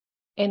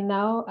And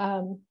now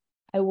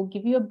I will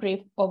give you a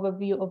brief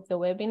overview of the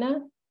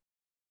webinar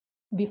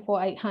before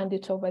I hand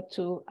it over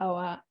to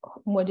our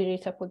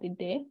moderator for the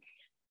day.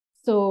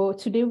 So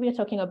today we are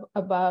talking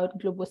about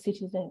global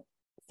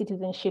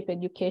citizenship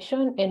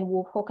education, and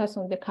we'll focus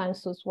on the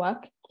council's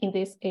work in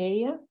this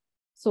area.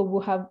 So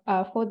we'll have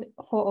four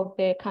of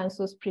the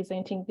councils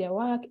presenting their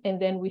work,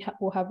 and then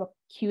we'll have a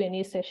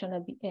Q&A session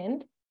at the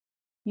end.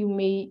 You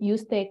may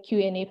use the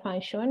Q&A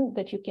function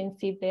that you can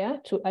see there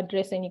to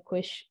address any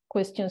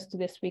questions to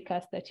the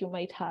speakers that you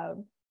might have.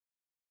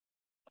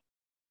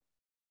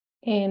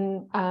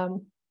 And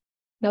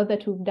now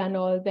that we've done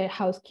all the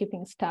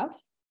housekeeping stuff,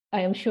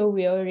 I am sure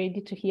we are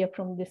ready to hear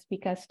from the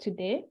speakers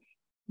today.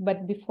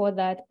 But before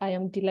that, I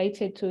am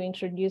delighted to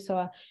introduce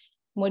our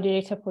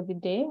moderator for the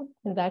day,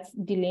 and that's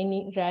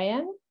Delaney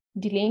Ryan.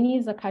 Delaney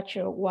is a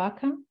cultural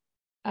worker,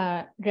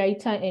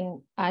 writer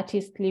and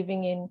artist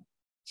living in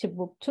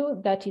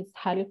Timbuktu, that is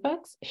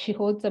Halifax. She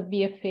holds a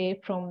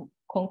BFA from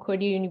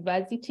Concordia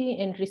University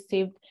and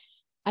received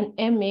an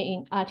MA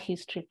in art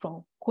history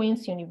from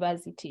Queen's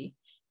University.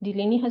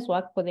 Delaney has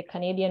worked for the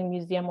Canadian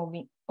Museum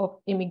of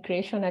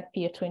Immigration at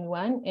Pier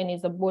 21 and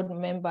is a board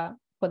member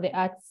for the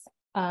arts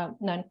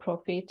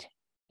nonprofit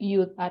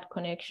Youth Art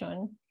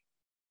Connection.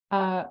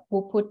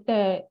 We'll put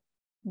the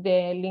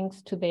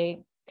links to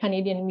the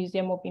Canadian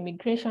Museum of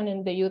Immigration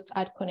and the Youth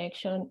Art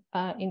Connection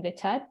in the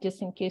chat,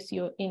 just in case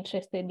you're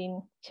interested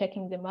in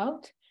checking them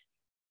out.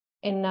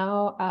 And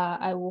now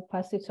I will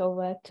pass it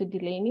over to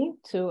Delaney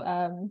to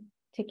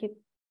take it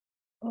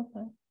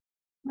over.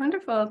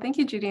 Wonderful. Thank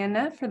you, Judy and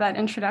Annette, for that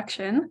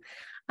introduction.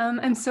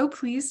 I'm so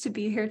pleased to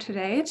be here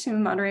today to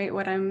moderate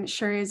what I'm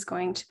sure is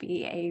going to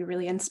be a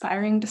really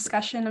inspiring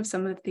discussion of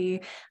some of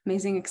the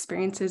amazing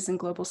experiences in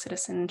global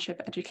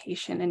citizenship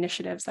education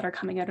initiatives that are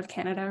coming out of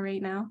Canada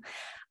right now.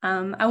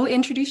 I will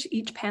introduce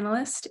each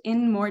panelist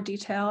in more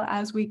detail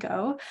as we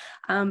go,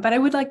 but I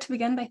would like to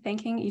begin by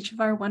thanking each of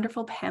our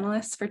wonderful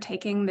panelists for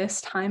taking this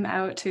time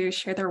out to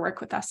share their work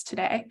with us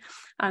today.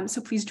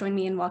 So please join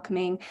me in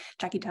welcoming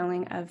Jackie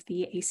Dowling of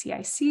the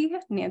ACIC,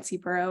 Nancy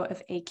Burrow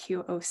of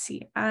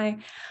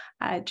AQOCI,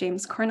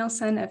 James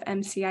Kornelsen of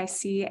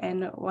MCIC,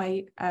 and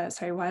Wajd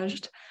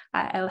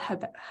El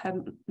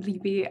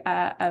Habibi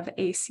of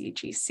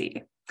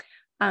ACGC.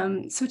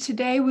 So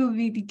today we'll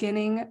be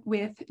beginning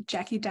with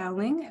Jackie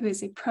Dowling, who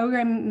is a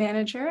program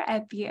manager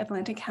at the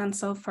Atlantic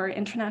Council for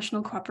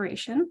International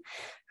Cooperation,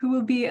 who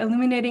will be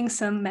illuminating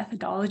some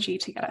methodology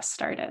to get us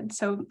started.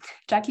 So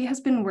Jackie has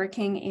been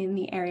working in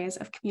the areas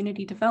of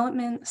community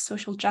development,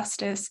 social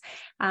justice,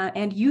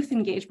 and youth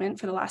engagement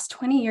for the last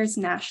 20 years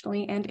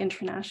nationally and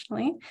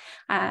internationally.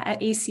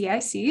 At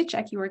ACIC,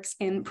 Jackie works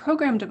in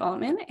program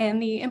development and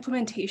the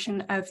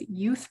implementation of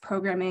youth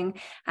programming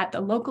at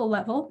the local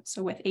level,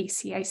 so with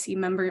ACIC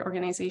member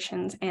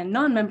organizations and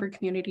non-member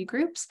community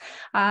groups,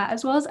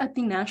 as well as at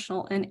the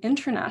national and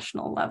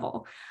international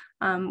level.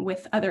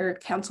 With other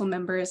council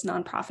members,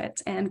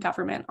 nonprofits, and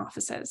government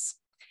offices.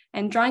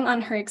 And drawing on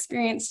her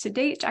experience to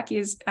date, Jackie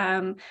is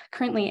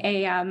currently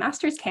a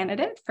master's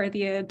candidate for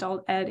the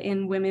Adult Ed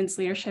in Women's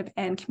Leadership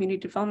and Community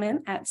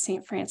Development at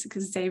St.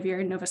 Francis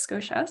Xavier, Nova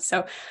Scotia.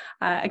 So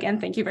again,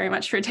 thank you very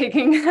much for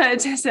taking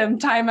some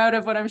time out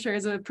of what I'm sure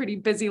is a pretty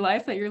busy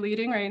life that you're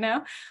leading right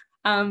now.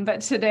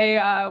 But today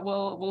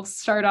we'll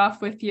start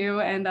off with you.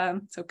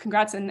 And so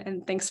congrats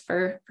and thanks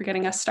for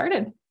getting us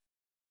started.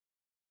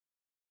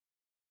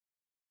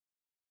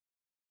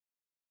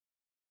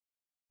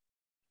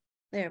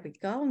 There we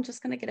go. I'm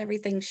just going to get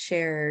everything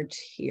shared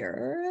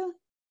here.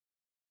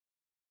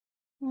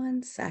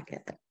 1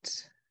 second.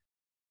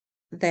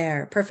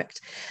 There, perfect.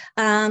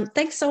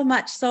 Thanks so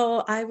much.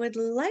 So I would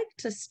like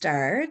to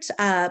start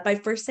by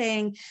first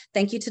saying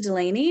thank you to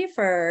Delaney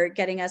for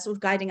guiding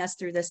us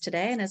through this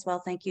today. And as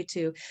well, thank you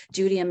to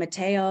Judy and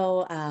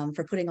Mateo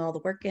for putting all the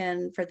work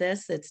in for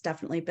this. It's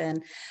definitely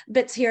been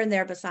bits here and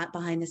there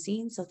behind the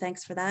scenes. So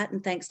thanks for that.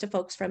 And thanks to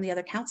folks from the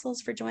other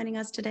councils for joining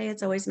us today.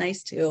 It's always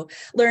nice to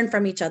learn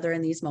from each other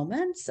in these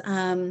moments.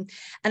 And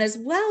as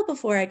well,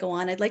 before I go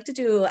on, I'd like to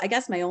do, I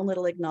guess, my own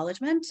little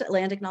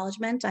land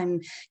acknowledgement. I'm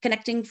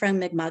connecting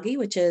from Mi'kma'ki,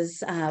 which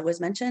is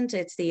was mentioned.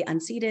 It's the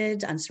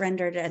unceded,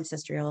 unsurrendered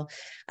ancestral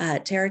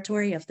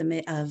territory of the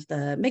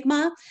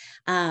Mi'kmaq.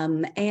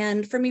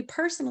 And for me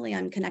personally,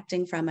 I'm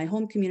connecting from my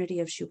home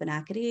community of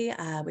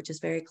Shubenacadie, which is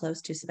very close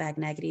to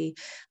Sipekne'katik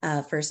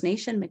First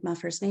Nation, Mi'kmaq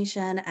First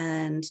Nation,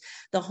 and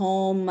the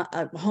home,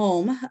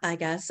 I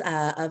guess,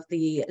 of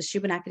the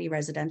Shubenacadie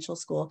Residential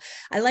School.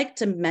 I like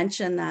to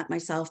mention that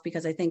myself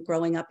because I think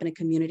growing up in a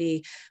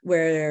community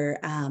where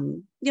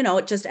you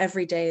know, just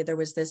every day there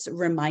was this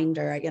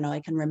reminder. You know, I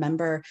can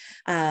remember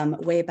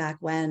way back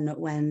when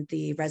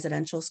the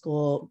residential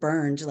school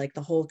burned, like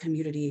the whole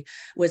community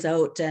was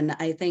out. And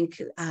I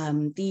think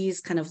these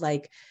kind of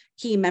like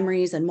key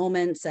memories and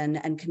moments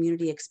and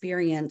community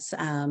experience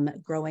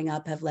growing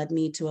up have led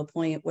me to a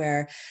point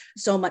where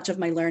so much of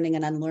my learning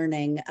and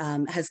unlearning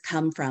has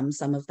come from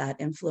some of that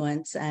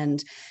influence,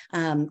 and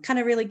kind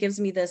of really gives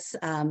me this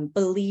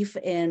belief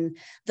in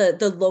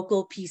the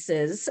local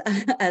pieces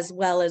as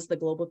well as the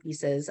global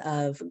pieces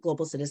of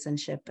global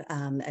citizenship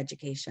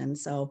education.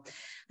 So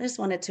I just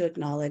wanted to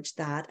acknowledge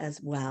that as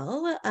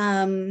well.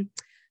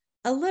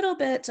 A little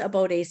bit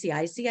about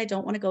ACIC. I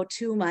don't want to go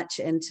too much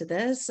into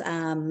this,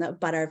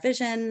 but our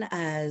vision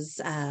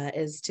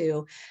is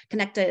to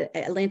connect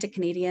Atlantic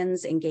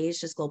Canadians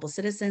engaged as global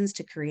citizens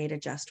to create a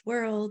just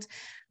world.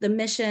 The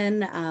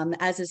mission,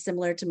 as is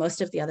similar to most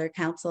of the other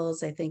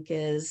councils, I think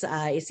is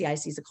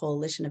ACIC is a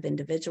coalition of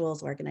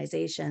individuals,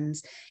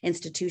 organizations,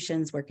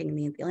 institutions working in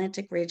the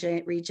Atlantic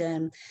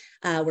region.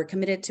 We're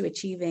committed to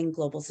achieving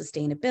global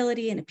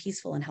sustainability in a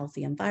peaceful and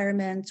healthy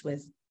environment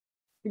with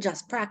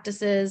just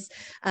practices.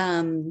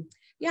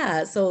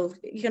 Yeah, so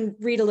you can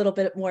read a little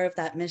bit more of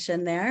that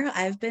mission there.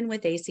 I've been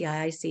with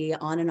ACIC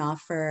on and off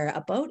for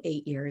about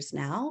 8 years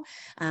now.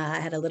 I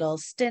had a little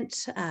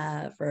stint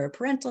for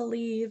parental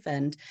leave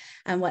and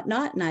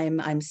whatnot,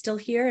 and I'm still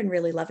here and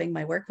really loving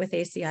my work with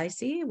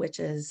ACIC, which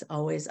is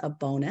always a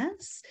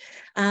bonus.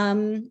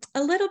 A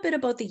little bit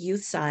about the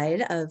youth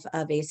side of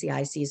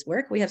ACIC's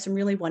work. We have some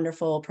really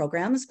wonderful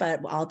programs, but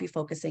I'll be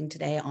focusing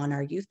today on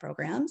our youth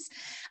programs.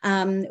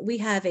 We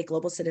have a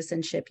Global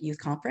Citizenship Youth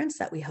Conference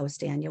that we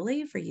host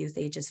annually for youth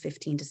ages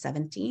 15 to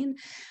 17.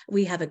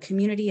 We have a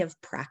community of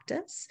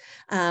practice,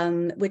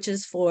 which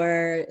is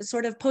for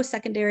sort of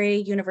post-secondary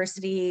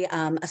university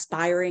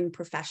aspiring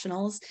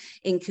professionals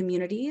in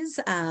communities,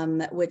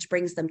 which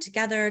brings them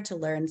together to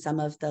learn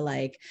some of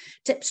the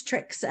tips,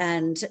 tricks,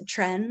 and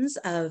trends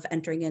of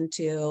entering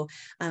into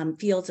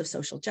fields of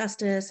social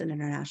justice and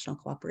international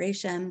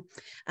cooperation.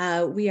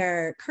 We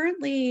are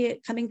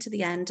currently coming to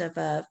the end of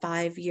a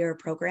 5-year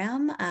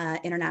program,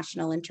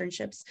 International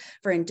Internships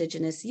for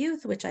Indigenous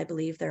Youth, which I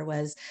believe there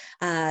was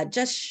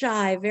just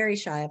very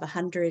shy of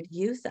 100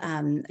 youth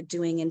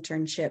doing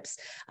internships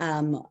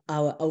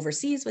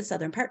overseas with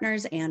Southern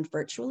partners and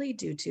virtually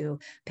due to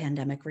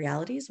pandemic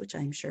realities, which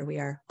I'm sure we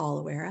are all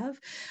aware of.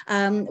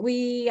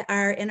 We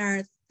are in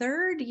our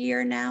 3rd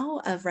year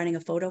now of running a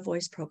Photo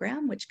Voice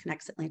program, which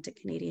connects Atlantic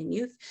Canadian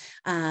youth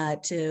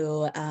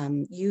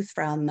to youth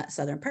from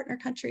Southern partner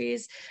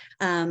countries.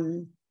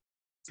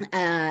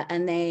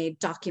 And they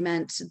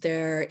document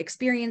their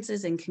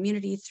experiences in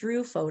community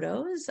through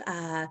photos.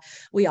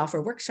 We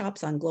offer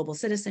workshops on global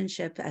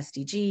citizenship,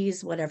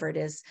 SDGs, whatever it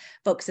is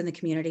folks in the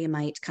community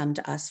might come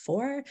to us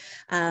for.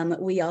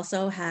 We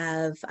also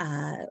have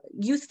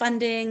youth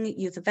funding,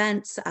 youth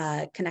events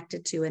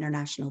connected to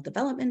International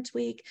Development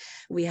Week.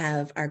 We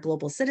have our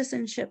Global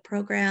Citizenship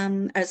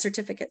program,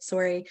 certificate,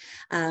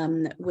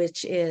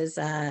 which is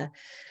a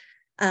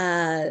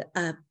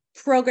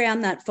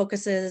program that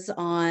focuses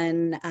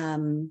on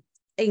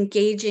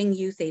engaging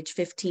youth age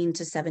 15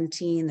 to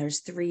 17. There's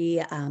 3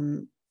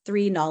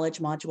 knowledge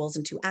modules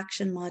and 2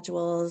 action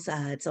modules.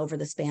 It's over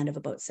the span of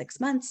about 6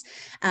 months.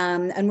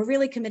 And we're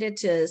really committed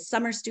to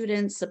summer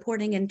students,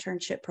 supporting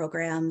internship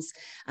programs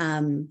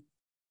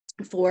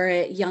for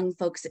young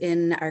folks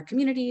in our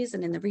communities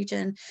and in the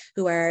region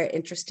who are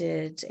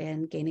interested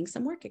in gaining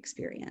some work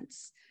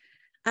experience.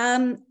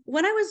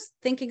 When I was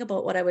thinking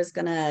about what I was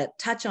going to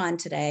touch on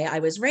today, I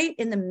was right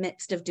in the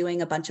midst of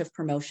doing a bunch of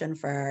promotion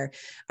for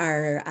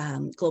our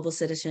Global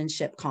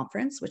Citizenship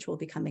Conference, which will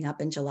be coming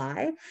up in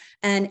July.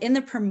 And in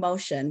the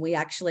promotion, we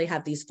actually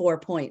have these 4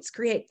 points: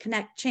 create,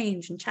 connect,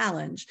 change, and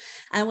challenge.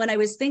 And when I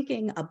was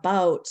thinking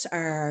about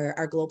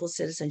our global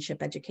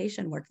citizenship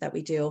education work that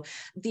we do,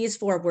 these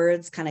 4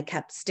 words kind of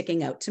kept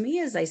sticking out to me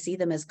as I see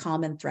them as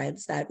common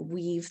threads that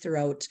weave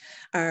throughout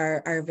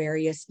our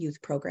various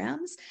youth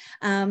programs.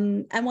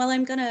 And while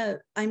I'm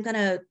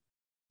gonna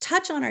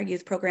touch on our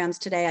youth programs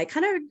today,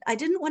 I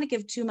didn't want to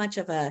give too much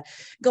of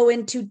go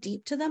in too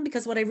deep to them,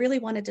 because what I really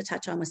wanted to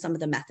touch on was some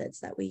of the methods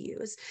that we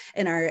use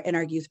in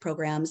our youth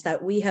programs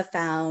that we have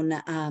found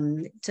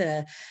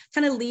to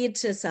kind of lead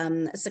to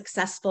some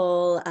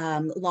successful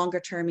longer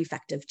term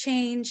effective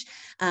change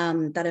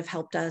that have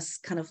helped us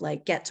kind of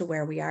get to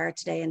where we are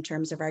today in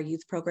terms of our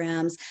youth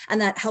programs, and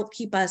that help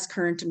keep us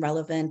current and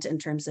relevant in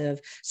terms of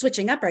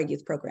switching up our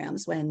youth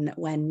programs when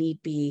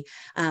need be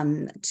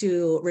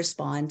to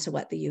respond to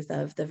what the youth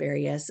of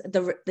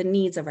the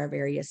needs of our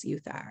various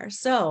youth are.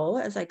 So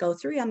as I go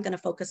through, I'm going to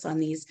focus on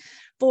these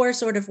 4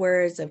 sort of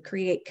words of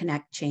create,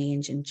 connect,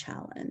 change, and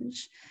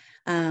challenge.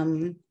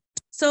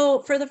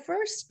 So for the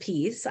first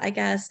piece, I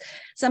guess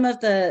some of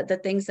the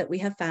things that we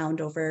have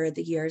found over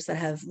the years that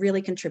have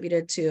really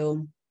contributed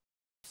to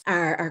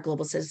our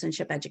global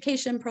citizenship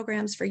education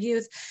programs for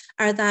youth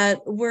are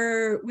that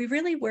we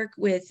really work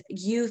with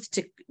youth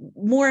to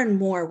more and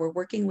more, we're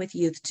working with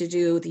youth to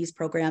do these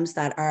programs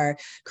that are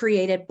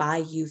created by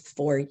youth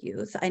for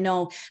youth. I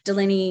know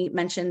Delaney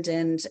mentioned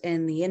in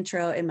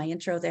my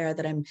intro there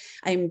that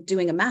I'm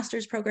doing a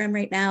master's program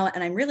right now,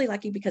 and I'm really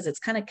lucky because it's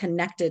kind of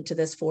connected to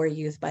this for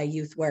youth by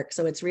youth work.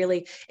 So it's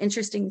really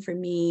interesting for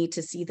me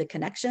to see the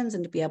connections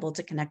and to be able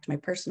to connect my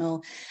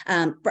professional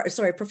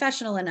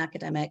and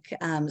academic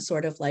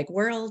sort of like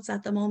worlds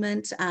at the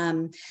moment.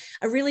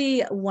 A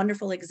really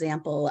wonderful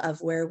example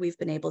of where we've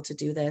been able to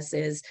do this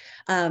is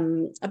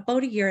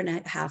about a year and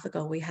a half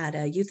ago, we had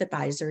a youth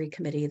advisory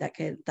committee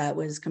that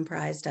was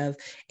comprised of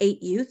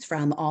 8 youth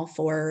from all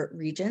 4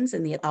 regions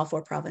in all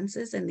 4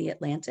 provinces in the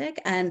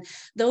Atlantic. And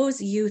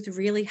those youth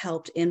really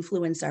helped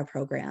influence our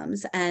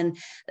programs. And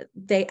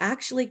they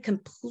actually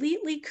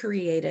completely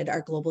created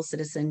our global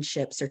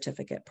citizenship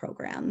certificate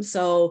program.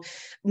 So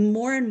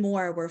more and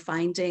more, we're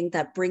finding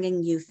that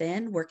bringing youth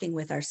in, working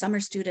with our summer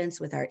students,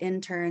 with our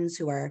interns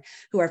who are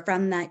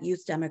from that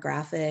youth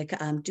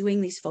demographic,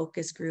 doing these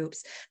focus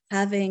groups,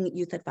 having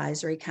youth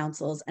advisory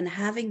councils, and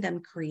having them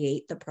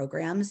create the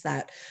programs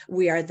that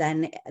we are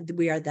then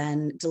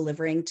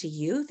delivering to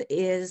youth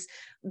is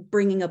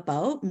bringing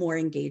about more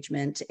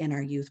engagement in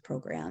our youth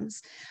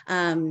programs.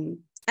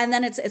 And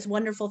then it's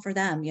wonderful for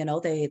them, you know,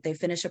 they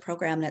finish a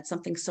program and it's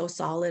something so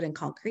solid and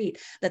concrete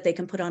that they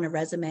can put on a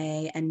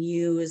resume and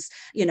use,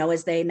 you know,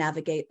 as they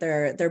navigate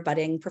their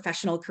budding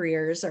professional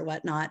careers or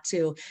whatnot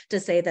to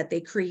say that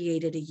they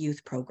created a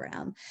youth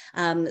program.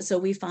 So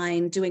we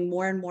find doing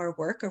more and more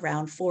work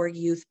around for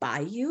youth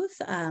by youth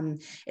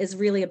is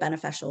really a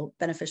beneficial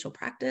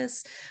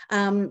practice.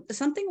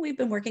 Something we've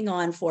been working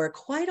on for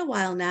quite a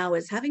while now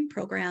is having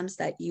programs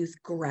that youth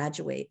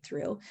graduate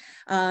through.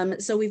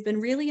 So we've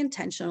been really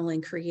intentional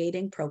in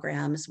creating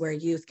programs where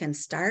youth can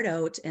start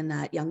out in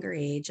that younger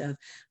age of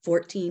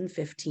 14,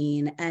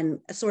 15 and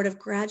sort of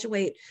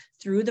graduate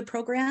through the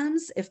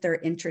programs if they're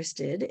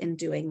interested in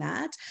doing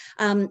that.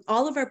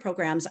 All of our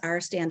programs are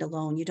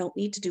standalone. You don't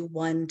need to do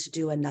one to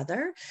do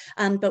another,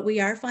 but we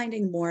are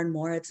finding more and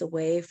more it's a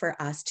way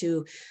for us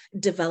to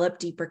develop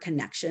deeper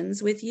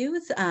connections with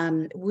youth.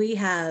 We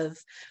have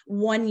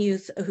one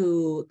youth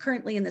who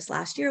currently in this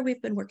last year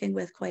we've been working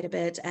with quite a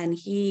bit, and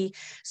he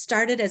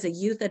started as a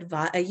youth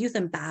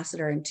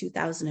ambassador in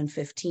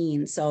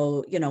 2015.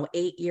 So, you know,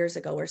 8 years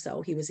ago or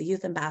so, he was a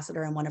youth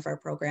ambassador in one of our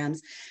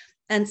programs.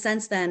 And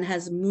since then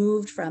has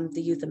moved from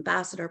the Youth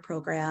Ambassador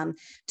Program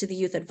to the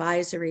Youth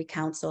Advisory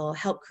Council,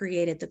 helped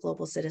created the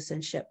Global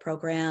Citizenship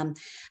Program,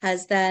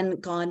 has then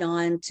gone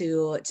on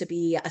to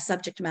be a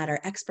subject matter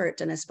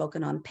expert and has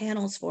spoken on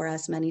panels for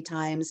us many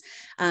times.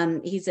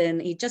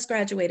 He just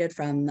graduated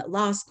from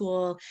law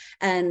school,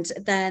 and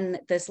then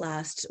this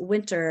last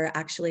winter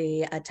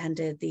actually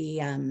attended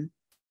the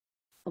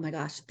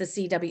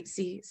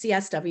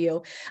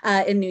CSW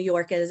in New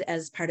York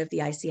as part of the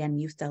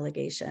ICN youth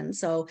delegation.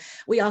 So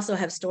we also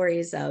have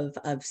stories of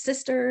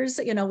sisters.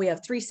 You know, we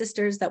have 3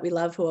 sisters that we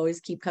love who always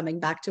keep coming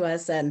back to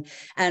us. And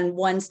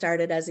one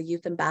started as a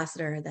youth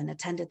ambassador, then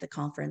attended the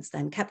conference,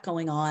 then kept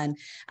going on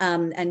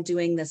and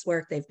doing this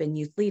work. They've been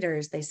youth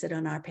leaders. They sit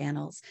on our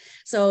panels.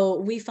 So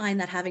we find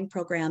that having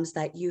programs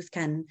that youth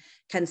can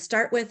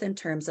start with in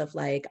terms of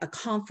like a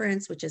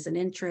conference, which is an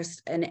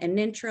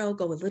intro,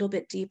 go a little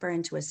bit deeper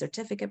into a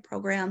certificate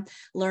program,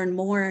 learn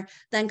more,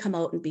 then come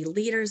out and be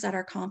leaders at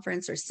our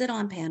conference or sit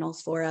on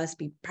panels for us,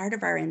 be part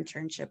of our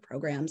internship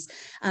programs,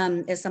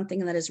 is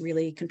something that has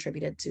really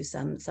contributed to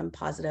some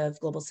positive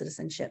global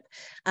citizenship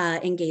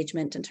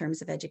engagement in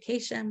terms of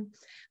education.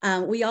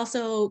 We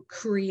also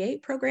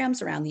create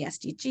programs around the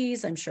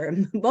SDGs. I'm sure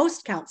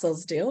most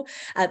councils do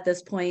at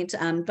this point,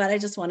 but I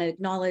just want to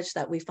acknowledge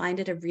that we find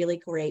it a really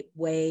great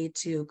way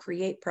to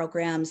create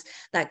programs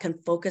that can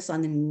focus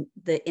on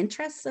the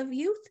interests of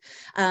youth.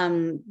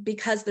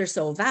 Because they're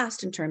so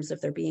vast in terms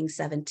of there being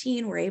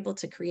 17, we're able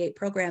to create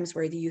programs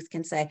where the youth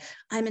can say,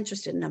 I'm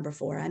interested in number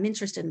 4, I'm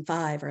interested in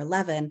 5 or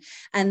 11,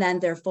 and then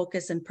their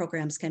focus and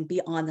programs can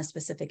be on the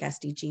specific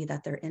SDG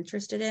that they're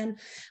interested in.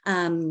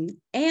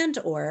 And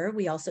or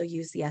we also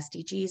use the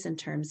SDGs in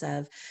terms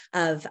of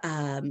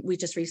we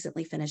just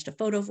recently finished a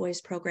photo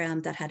voice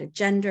program that had a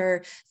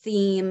gender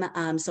theme.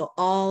 So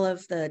all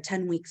of the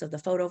 10 weeks of the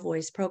photo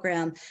voice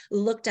program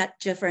looked at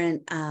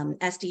different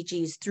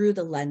SDGs through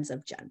the lens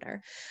of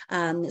gender.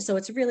 So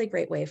it's a really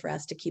great way for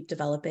us to keep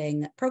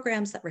developing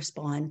programs that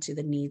respond to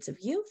the needs of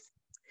youth.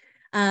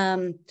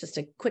 Just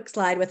a quick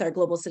slide with our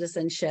global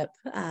citizenship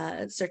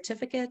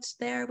certificate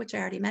there, which I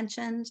already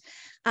mentioned.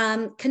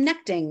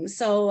 Connecting.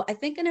 So I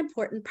think an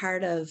important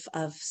part of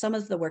some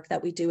of the work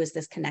that we do is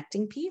this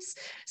connecting piece.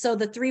 So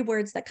the 3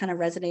 words that kind of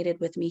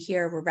resonated with me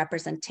here were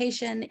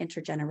representation,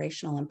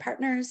 intergenerational, and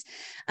partners.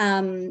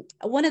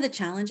 One of the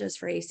challenges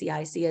for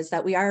ACIC is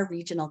that we are a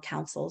regional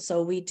council.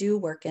 So we do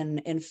work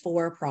in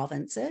 4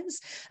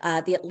 provinces,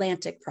 the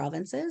Atlantic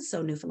provinces,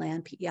 so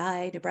Newfoundland,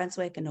 PEI, New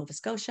Brunswick, and Nova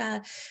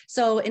Scotia.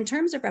 So in terms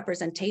terms of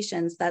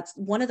representations, that's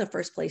one of the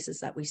first places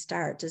that we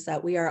start, is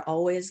that we are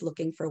always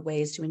looking for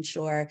ways to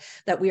ensure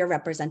that we are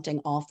representing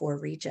all 4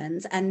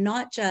 regions, and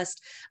not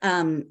just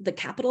the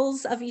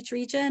capitals of each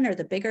region or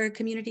the bigger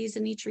communities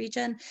in each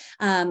region.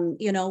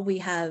 You know, we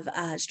have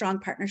a strong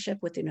partnership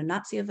with the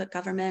Nunavut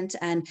government,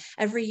 and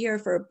every year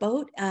for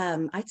about,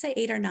 I'd say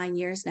 8 or 9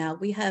 years now,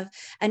 we have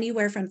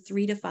anywhere from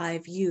 3 to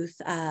 5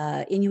 youth,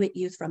 Inuit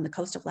youth from the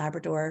coast of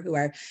Labrador, who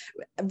are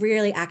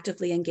really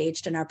actively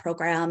engaged in our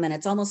program. And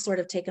it's almost sort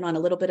of taken on a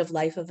little bit of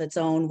life of its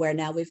own, where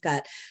now we've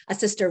got a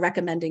sister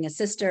recommending a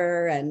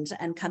sister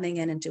and coming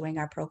in and doing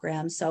our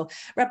program. So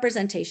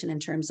representation in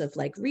terms of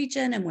like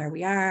region and where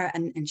we are,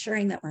 and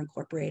ensuring that we're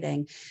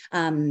incorporating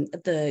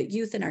the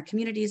youth in our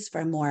communities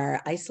from more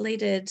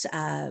isolated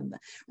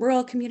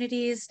rural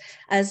communities,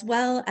 as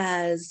well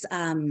as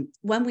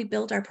when we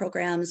build our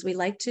programs, we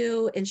like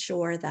to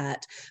ensure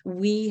that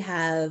we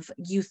have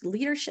youth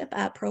leadership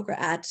at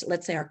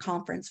let's say our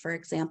conference, for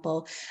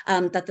example,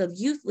 that the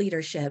youth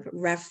leadership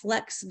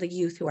reflects the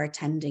youth who are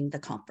attending the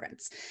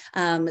conference.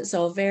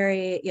 So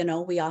very, you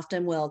know, we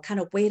often will kind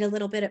of wait a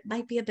little bit. It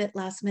might be a bit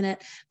last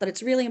minute, but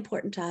it's really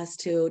important to us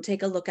to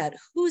take a look at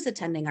who's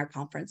attending our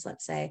conference,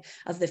 let's say,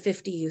 of the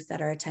 50 youth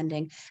that are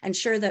attending,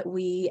 ensure that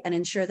we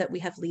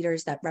have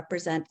leaders that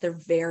represent their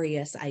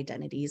various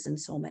identities in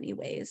so many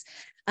ways.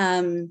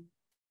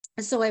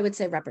 So I would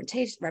say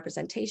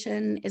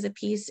representation is a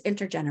piece,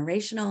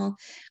 intergenerational.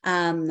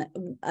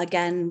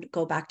 Again,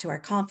 go back to our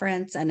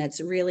conference, and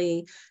it's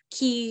really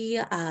key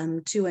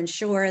to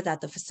ensure that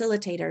the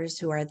facilitators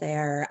who are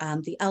there,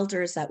 the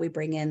elders that we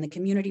bring in, the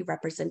community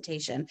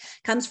representation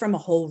comes from a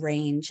whole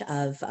range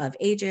of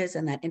ages,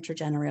 and that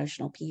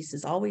intergenerational piece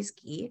is always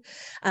key.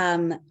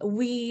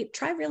 We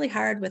try really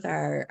hard with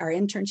our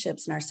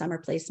internships and our summer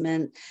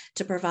placement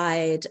to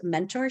provide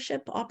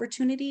mentorship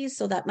opportunities.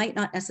 So that might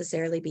not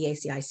necessarily be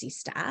ACIC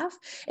staff.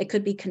 It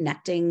could be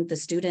connecting the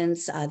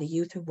students, the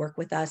youth who work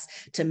with us,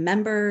 to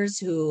members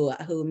who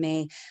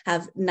may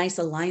have nice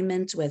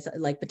alignment with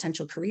like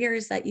potential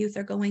careers that youth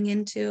are going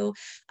into.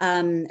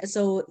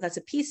 So that's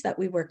a piece that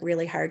we work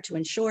really hard to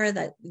ensure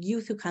that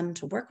youth who come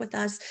to work with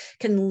us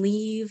can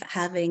leave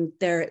having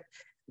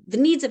the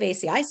needs of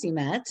ACIC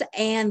met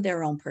and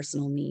their own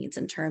personal needs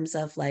in terms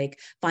of like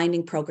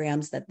finding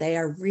programs that they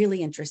are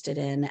really interested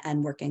in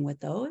and working with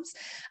those.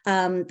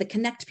 The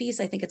connect piece,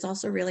 I think it's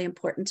also really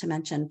important to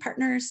mention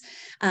partners.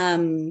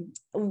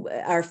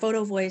 Our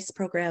Photo Voice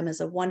program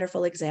is a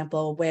wonderful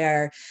example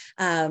where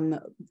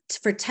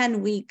for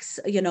 10 weeks,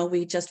 you know,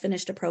 we just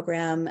finished a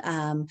program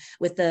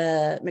with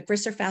the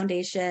McWhirter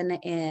Foundation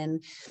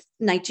in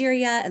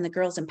Nigeria and the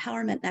Girls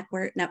Empowerment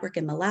Network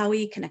in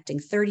Malawi, connecting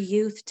 30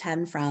 youth,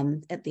 10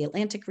 from the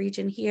Atlantic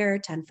region here,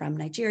 10 from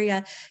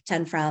Nigeria,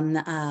 10 from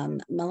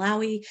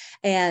Malawi.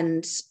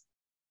 And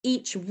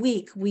each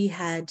week we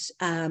had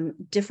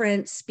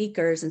different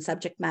speakers and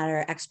subject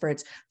matter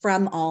experts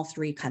from all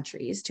 3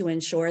 countries to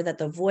ensure that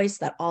the voice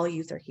that all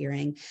youth are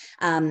hearing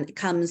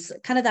comes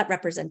kind of that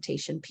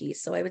representation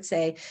piece. So I would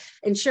say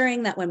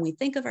ensuring that when we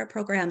think of our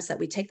programs, that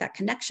we take that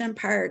connection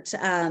part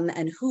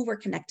and who we're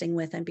connecting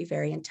with and be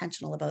very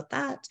intentional about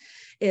that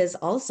is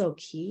also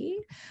key.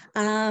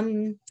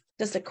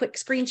 Just a quick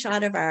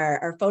screenshot of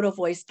our Photo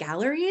Voice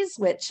galleries,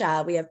 which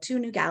we have 2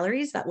 new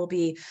galleries that will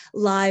be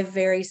live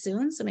very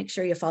soon. So make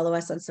sure you follow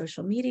us on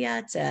social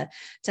media to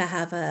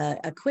have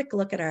a quick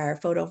look at our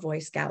Photo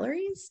Voice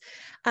galleries.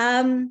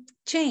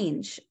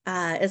 Change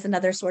is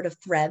another sort of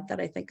thread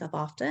that I think of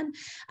often.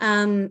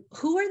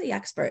 Who are the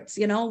experts?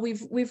 You know,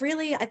 we've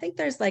really, I think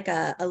there's like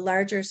a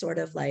larger sort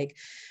of like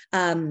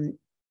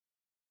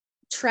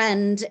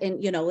trend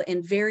in, you know,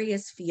 in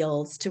various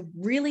fields to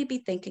really be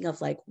thinking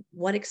of like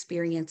what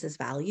experience is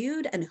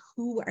valued and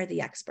who are the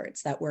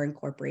experts that we're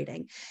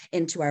incorporating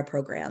into our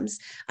programs.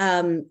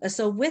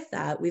 So with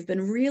that, we've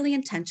been really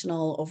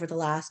intentional over the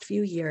last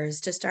few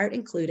years to start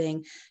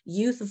including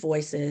youth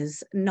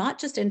voices, not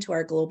just into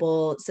our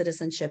global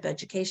citizenship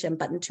education,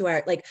 but into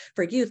our, like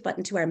for youth, but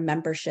into our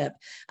membership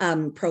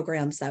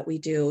programs that we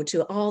do,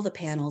 to all the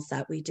panels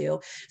that we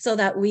do, so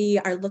that we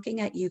are looking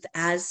at youth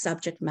as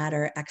subject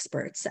matter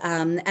experts.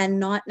 And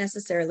not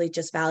necessarily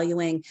just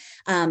valuing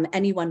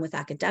anyone with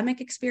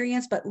academic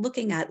experience, but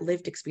looking at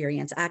lived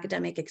experience,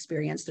 academic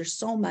experience. There's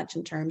so much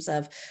in terms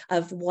of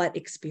what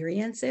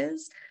experience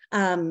is.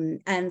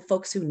 And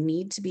folks who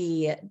need to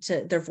be,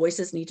 their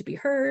voices need to be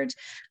heard.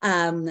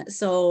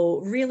 So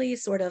really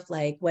sort of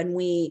like when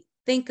we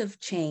think of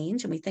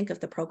change and we think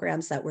of the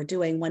programs that we're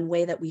doing, one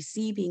way that we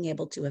see being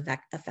able to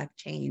affect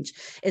change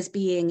is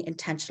being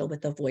intentional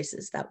with the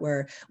voices that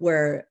we're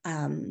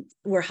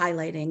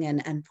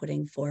highlighting and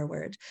putting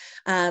forward.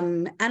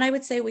 And I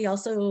would say we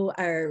also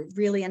are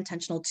really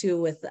intentional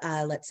too with,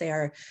 let's say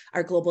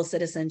our global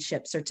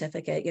citizenship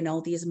certificate. You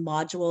know, these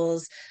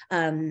modules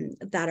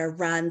that are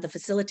run, the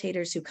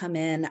facilitators who come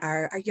in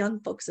are young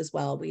folks as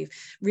well. We've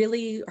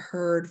really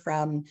heard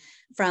from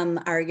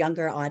our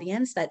younger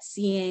audience that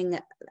seeing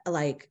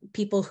like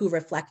people who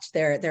reflect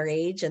their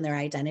age and their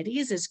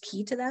identities is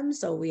key to them.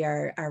 So we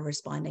are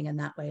responding in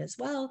that way as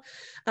well.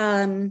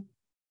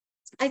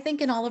 I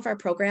think in all of our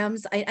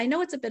programs, I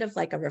know it's a bit of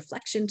like a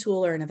reflection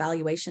tool or an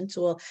evaluation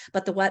tool,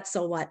 but the what,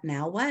 so what,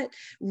 now what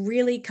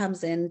really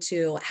comes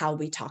into how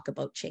we talk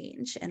about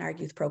change in our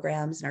youth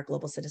programs and our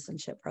global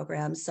citizenship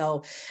programs.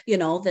 So, you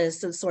know,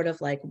 this is sort of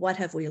like, what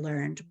have we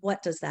learned?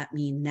 What does that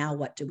mean? Now,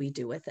 what do we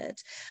do with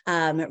it?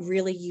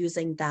 Really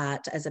using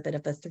that as a bit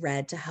of a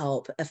thread to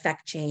help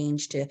affect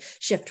change, to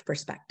shift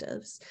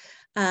perspectives.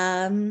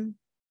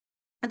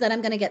 And then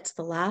I'm going to get to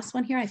the last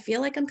one here. I feel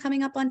like I'm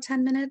coming up on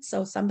 10 minutes,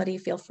 so somebody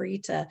feel free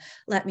to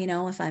let me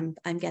know if I'm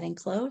getting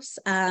close.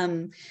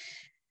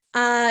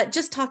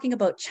 Just talking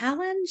about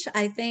challenge,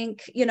 I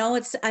think, you know,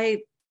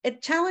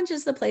 it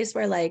challenges the place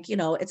where, like, you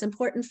know, it's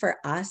important for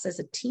us as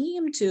a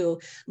team to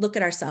look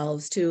at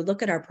ourselves, to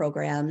look at our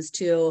programs,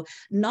 to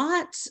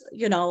not,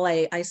 you know,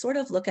 I sort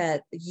of look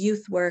at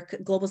youth work,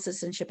 global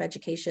citizenship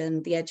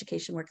education, the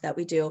education work that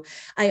we do.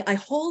 I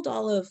hold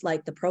all of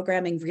like the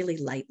programming really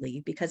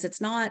lightly, because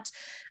it's not,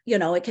 you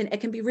know, it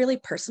can be really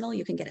personal.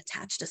 You can get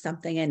attached to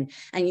something and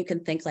you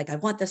can think like, I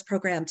want this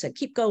program to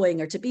keep going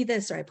or to be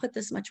this, or I put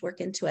this much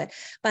work into it.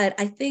 But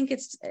I think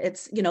it's,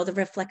 you know, the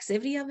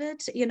reflexivity of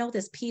it, you know,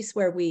 this piece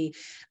where we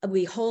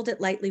hold it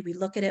lightly, we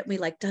look at it and we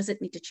like, does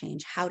it need to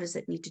change? How does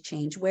it need to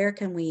change? Where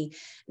can we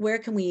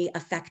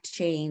affect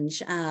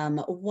change?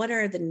 What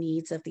are the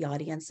needs of the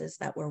audiences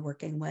that we're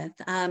working with?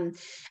 And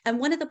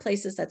one of the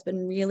places that's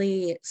been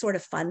really sort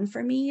of fun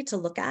for me to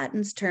look at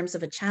in terms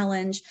of a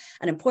challenge,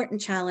 an important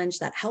challenge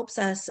that helps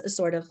us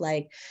sort of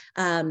like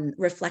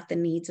reflect the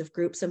needs of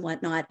groups and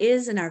whatnot,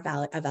 is in our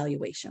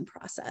evaluation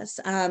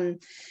process.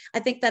 I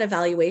think that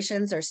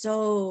evaluations are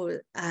so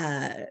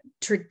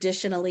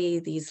traditionally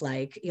these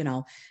like, you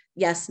know,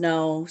 yes,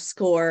 no,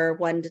 score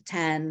 1 to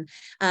 10.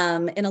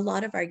 In a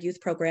lot of our youth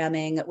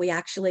programming, we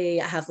actually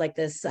have like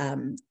this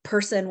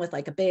person with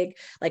like a big,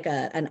 like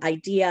an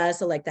idea.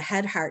 So like the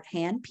head, heart,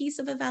 hand piece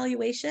of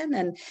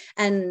evaluation,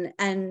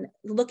 and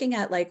looking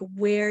at like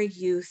where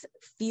youth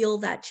feel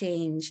that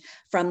change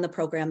from the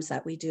programs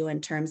that we do in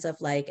terms of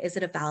like, is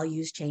it a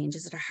values change?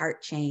 Is it a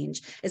heart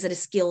change? Is it a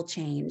skill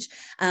change?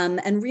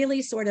 And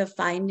really sort of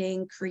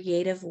finding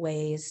creative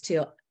ways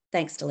to,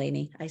 thanks,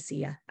 Delaney. I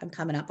see you. I'm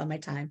coming up on my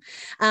time.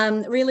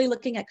 Really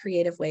looking at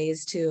creative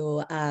ways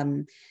to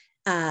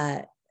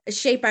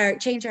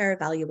change our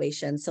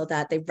evaluation so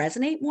that they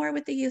resonate more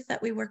with the youth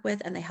that we work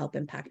with, and they help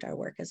impact our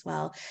work as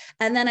well.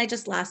 And then I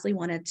just lastly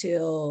wanted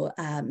to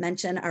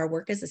mention our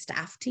work as a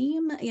staff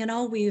team. You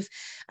know, we've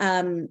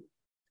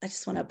I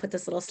just want to put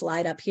this little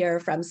slide up here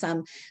from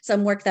some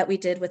work that we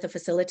did with a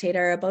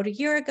facilitator about a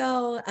year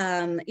ago.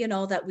 You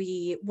know, that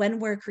when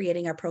we're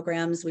creating our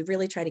programs, we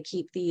really try to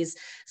keep these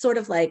sort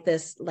of like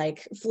this,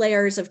 like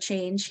flares of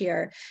change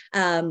here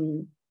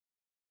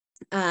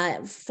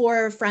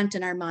forefront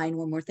in our mind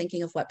when we're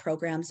thinking of what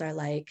programs are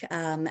like,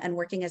 and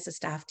working as a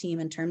staff team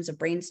in terms of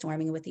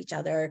brainstorming with each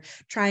other,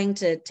 trying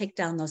to take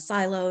down those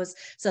silos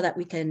so that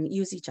we can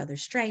use each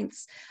other's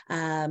strengths.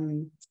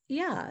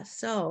 Yeah,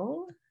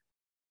 so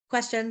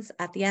questions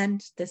at the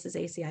end. This is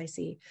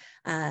ACIC.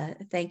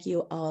 Thank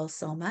you all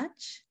so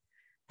much.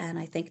 And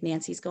I think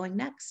Nancy's going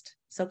next.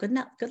 So good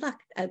luck.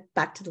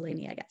 Back to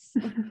Delaney, I guess.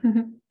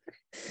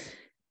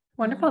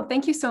 Wonderful.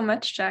 Thank you so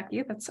much,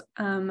 Jackie. That's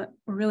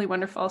really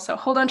wonderful. So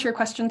hold on to your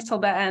questions till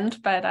the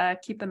end,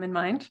 but keep them in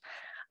mind.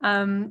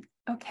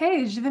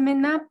 OK, je vais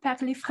maintenant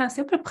parler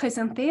français pour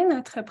présenter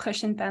notre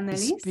prochaine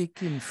panéliste.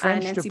 Speak in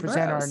French Nancy to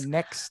present Burrows. our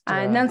next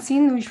Nancy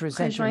nous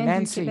presenter, rejoint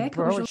Nancy du Québec.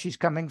 Burrows. She's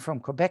coming from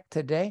Quebec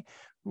today,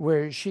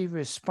 where she's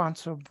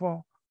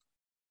responsible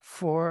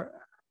for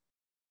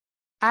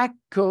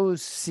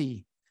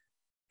ACOC.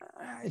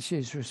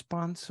 She's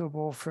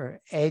responsible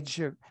for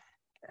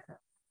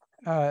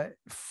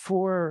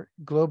for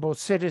global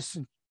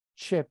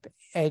citizenship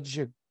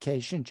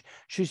education.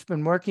 She's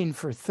been working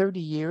for 30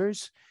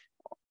 years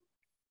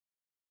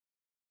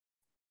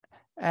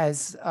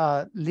as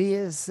a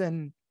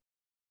liaison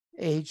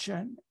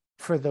agent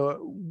for the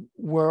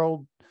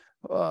World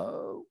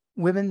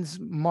Women's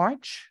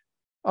March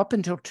up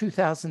until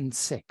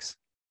 2006.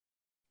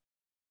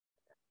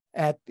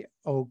 At the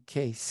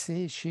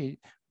OKC, she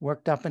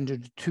worked up until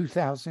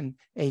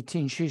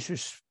 2018. She's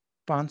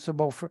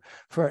responsible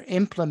for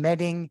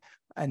implementing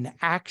an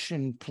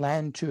action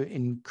plan to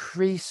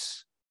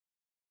increase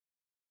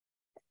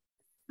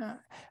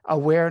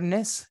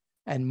awareness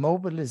and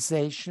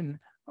mobilization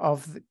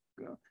of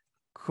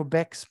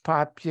Quebec's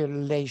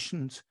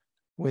populations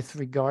with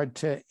regard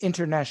to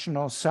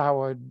international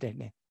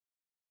solidarity.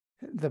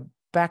 The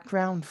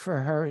background for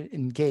her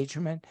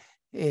engagement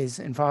is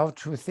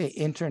involved with the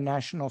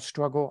international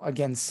struggle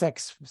against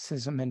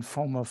sexism and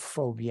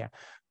homophobia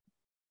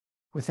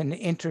with an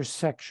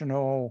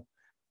intersectional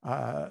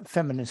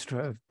feminist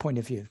point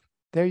of view.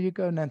 There you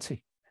go,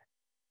 Nancy.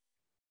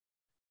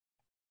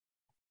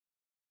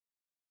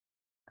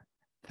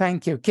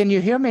 Thank you. Can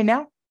you hear me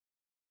now?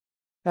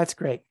 That's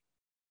great.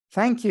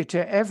 Thank you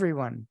to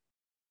everyone.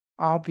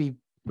 I'll be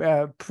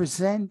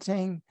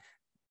presenting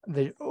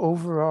the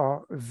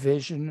overall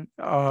vision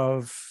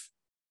of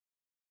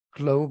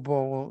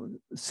global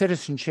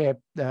citizenship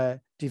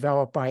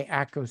developed by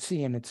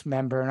ICN and its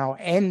member. And I'll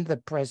end the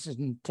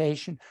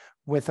presentation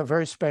with a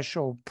very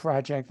special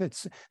project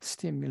that's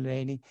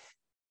stimulating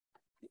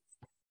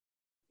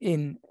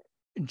in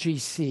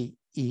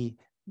GCE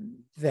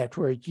that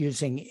we're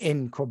using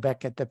in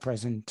Quebec at the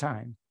present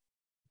time.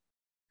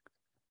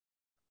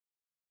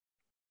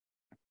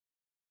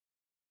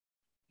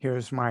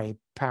 Here's my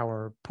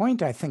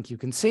PowerPoint. I think you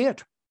can see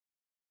it.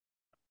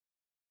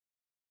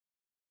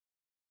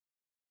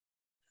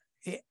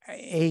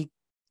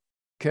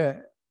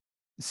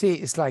 See,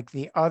 it's like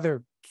the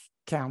other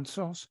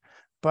councils,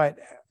 but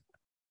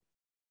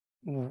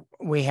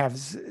we have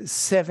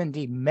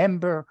 70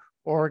 member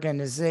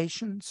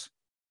organizations.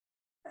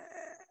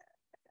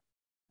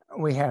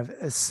 We have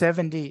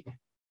 70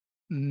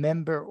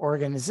 member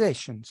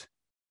organizations.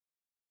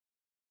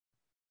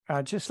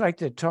 I'd just like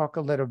to talk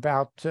a little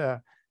about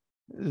the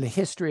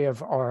history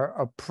of our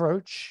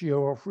approach.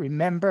 You'll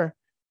remember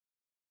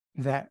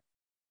that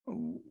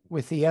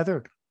with the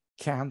other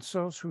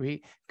councils,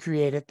 we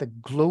created the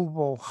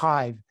global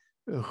hive,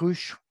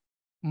 Ruche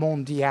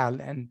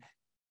Mondiale,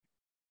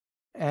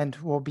 and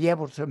we'll be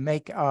able to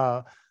make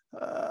a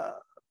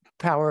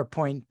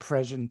PowerPoint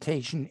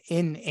presentation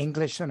in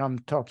English that I'm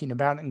talking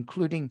about,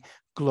 including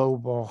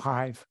Global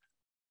Hive,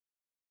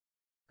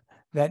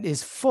 that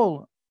is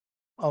full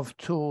of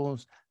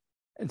tools.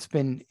 It's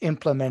been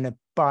implemented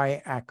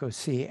by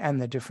ACOC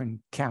and the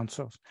different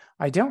councils.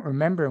 I don't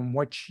remember in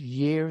which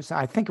years.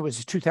 I think it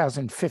was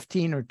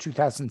 2015 or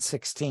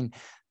 2016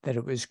 that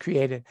it was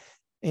created.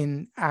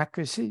 In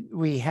ACOC,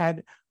 we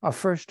had our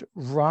first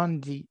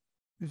rendezvous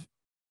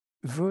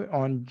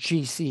on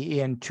GCE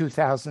in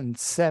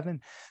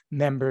 2007.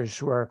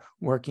 Members were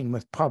working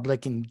with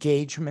public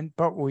engagement,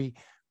 but we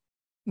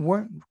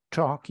weren't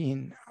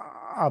talking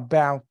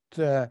about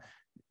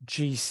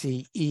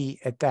GCE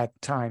at that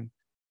time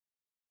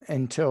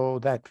until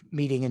that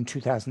meeting in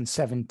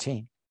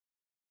 2017.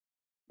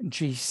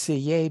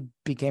 GCA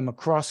became a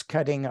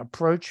cross-cutting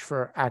approach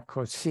for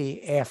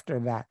ACOC after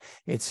that.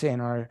 It's in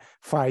our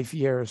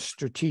 5-year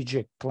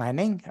strategic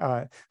planning,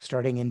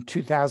 starting in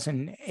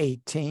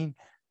 2018.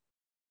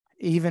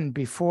 Even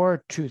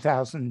before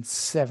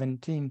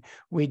 2017,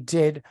 we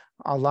did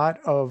a lot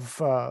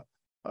of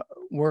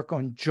work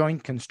on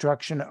joint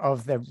construction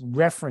of the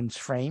reference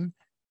frame.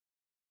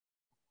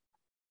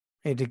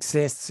 It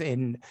exists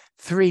in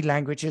 3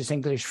 languages,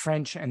 English,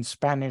 French, and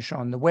Spanish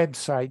on the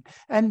website.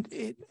 And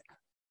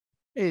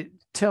it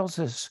tells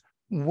us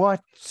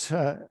what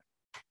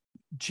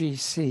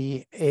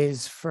GC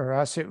is for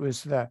us. It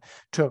was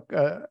took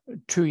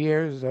 2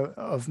 years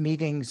of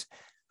meetings,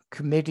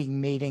 committee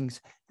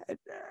meetings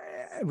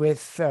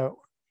with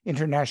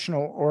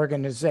international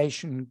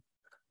organizations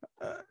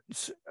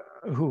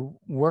who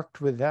worked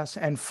with us.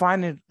 And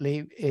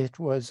finally, it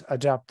was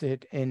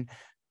adopted in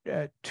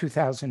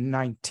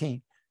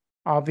 2019.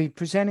 I'll be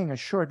presenting a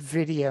short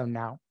video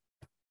now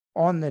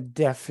on the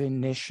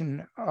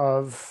definition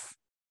of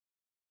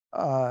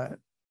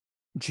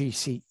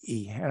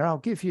GCE, and I'll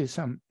give you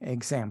some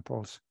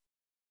examples.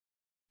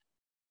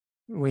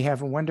 We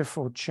have a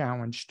wonderful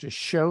challenge to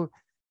show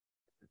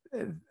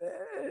the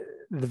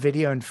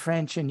video in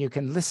French, and you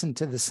can listen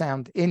to the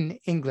sound in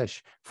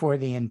English for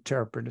the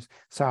interpreters.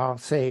 So I'll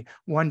say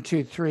 1,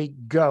 2, 3,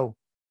 go.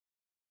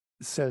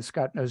 So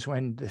Scott knows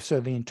when,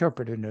 so the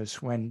interpreter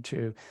knows when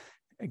to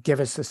give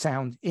us the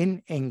sound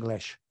in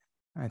English.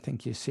 I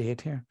think you see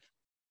it here.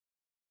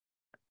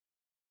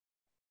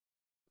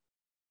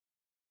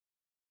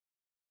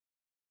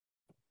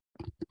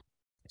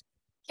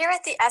 Here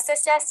at the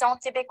Association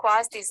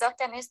Québécoise des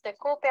Organismes de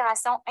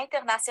Coopération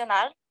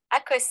Internationale,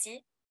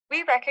 ACOC,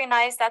 we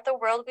recognize that the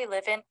world we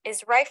live in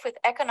is rife with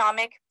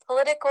economic,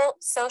 political,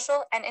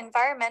 social, and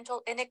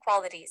environmental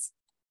inequalities.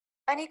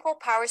 Unequal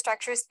power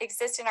structures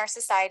exist in our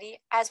society,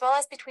 as well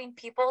as between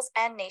peoples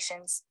and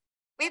nations.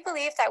 We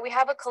believe that we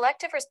have a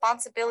collective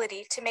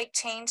responsibility to make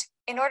change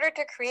in order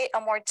to create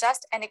a more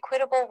just and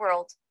equitable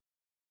world.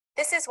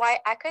 This is why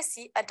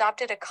ACOC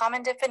adopted a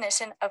common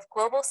definition of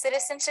global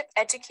citizenship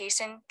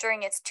education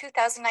during its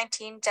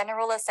 2019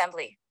 General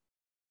Assembly.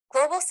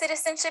 Global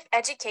Citizenship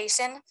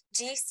Education,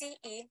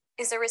 GCE,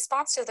 is a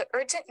response to the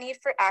urgent need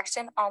for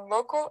action on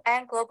local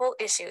and global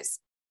issues.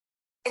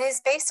 It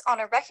is based on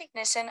a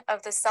recognition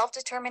of the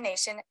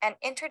self-determination and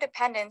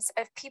interdependence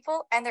of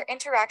people and their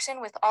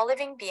interaction with all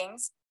living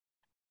beings,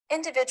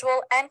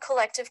 individual and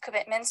collective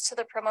commitments to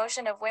the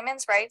promotion of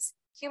women's rights,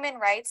 human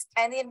rights,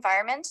 and the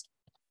environment,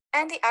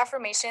 and the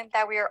affirmation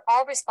that we are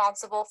all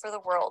responsible for the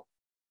world.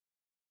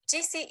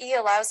 GCE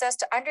allows us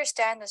to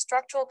understand the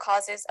structural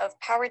causes of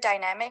power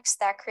dynamics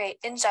that create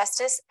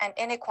injustice and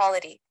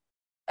inequality.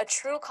 A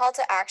true call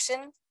to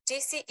action,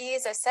 GCE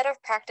is a set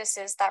of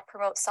practices that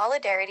promote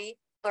solidarity,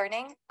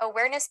 learning,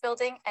 awareness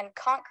building, and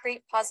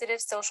concrete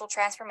positive social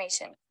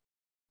transformation.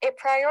 It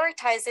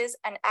prioritizes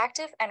an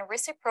active and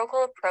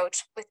reciprocal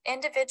approach with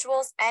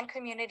individuals and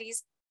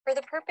communities for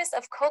the purpose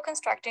of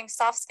co-constructing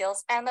soft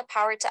skills and the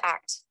power to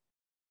act.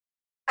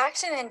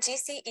 Action in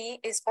GCE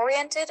is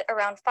oriented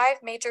around 5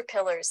 major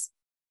pillars: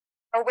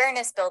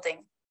 Awareness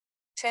building,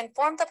 to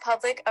inform the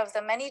public of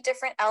the many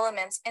different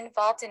elements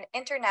involved in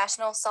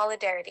international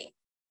solidarity.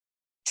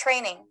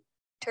 Training,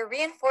 to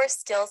reinforce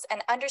skills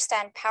and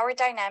understand power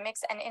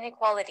dynamics and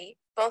inequality,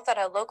 both at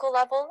a local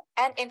level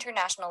and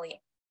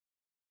internationally.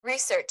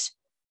 Research,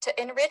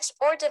 to enrich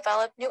or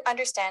develop new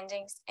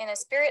understandings in a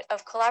spirit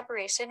of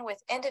collaboration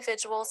with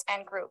individuals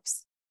and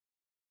groups.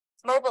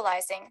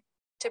 Mobilizing,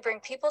 to bring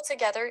people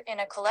together in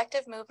a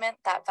collective movement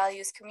that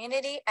values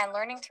community and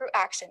learning through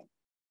action.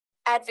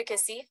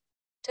 Advocacy,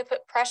 to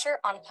put pressure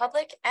on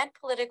public and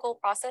political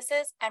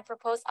processes and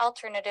propose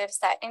alternatives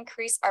that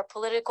increase our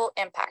political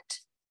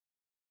impact.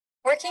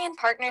 Working in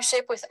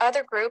partnership with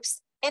other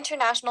groups,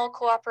 international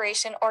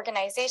cooperation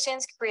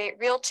organizations create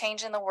real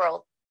change in the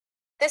world.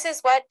 This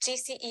is what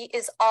GCE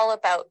is all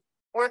about.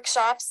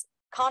 Workshops,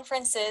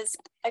 conferences,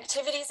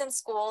 activities in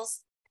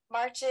schools,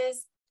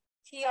 marches,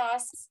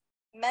 kiosks,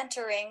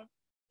 mentoring,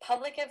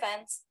 public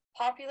events,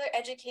 popular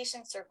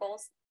education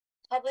circles,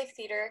 public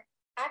theater,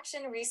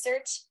 action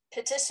research,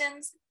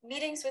 petitions,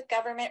 meetings with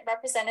government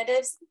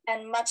representatives,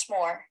 and much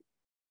more.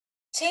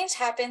 Change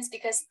happens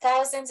because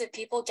thousands of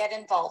people get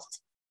involved.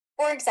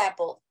 For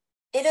example,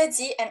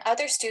 Elodie and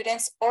other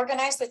students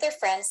organized with their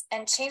friends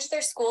and changed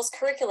their school's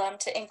curriculum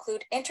to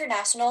include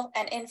international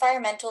and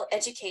environmental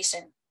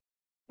education.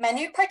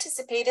 Manu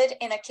participated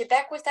in a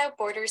Quebec Without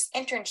Borders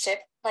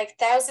internship like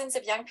thousands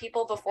of young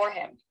people before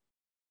him.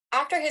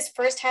 After his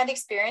first-hand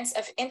experience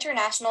of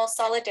international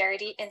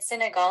solidarity in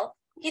Senegal,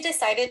 he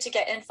decided to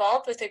get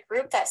involved with a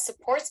group that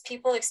supports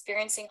people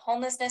experiencing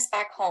homelessness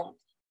back home,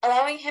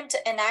 allowing him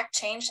to enact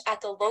change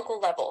at the local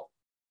level.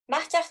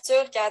 Marc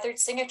Arthur gathered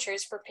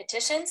signatures for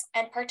petitions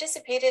and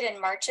participated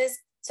in marches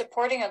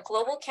supporting a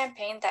global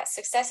campaign that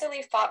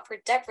successfully fought for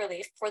debt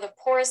relief for the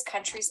poorest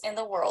countries in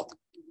the world.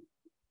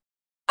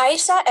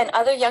 Aisha and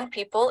other young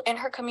people in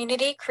her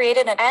community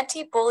created an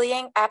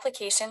anti-bullying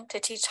application to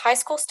teach high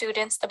school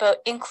students about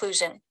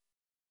inclusion.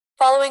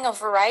 Following a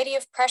variety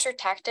of pressure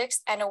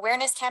tactics and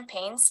awareness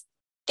campaigns,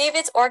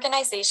 David's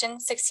organization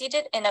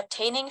succeeded in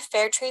obtaining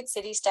Fair Trade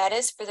City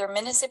status for their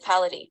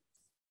municipality.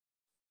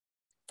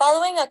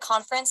 Following a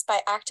conference by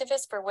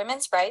activists for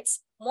women's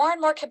rights, more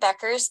and more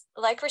Quebecers,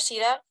 like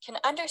Rashida, can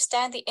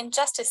understand the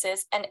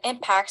injustices and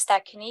impacts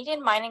that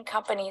Canadian mining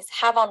companies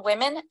have on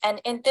women and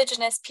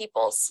Indigenous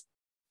peoples.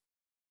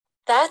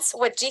 That's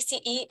what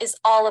GCE is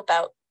all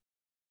about.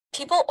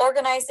 People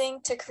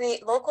organizing to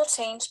create local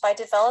change by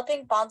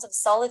developing bonds of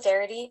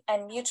solidarity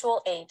and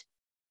mutual aid.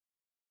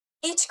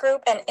 Each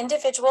group and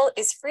individual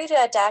is free to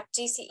adapt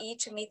GCE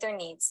to meet their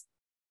needs.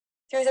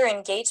 Through their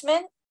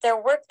engagement, their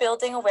work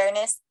building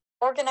awareness,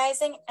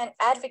 organizing and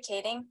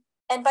advocating,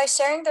 and by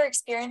sharing their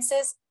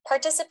experiences,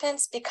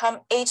 participants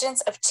become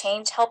agents of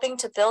change, helping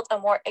to build a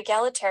more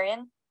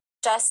egalitarian,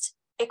 just,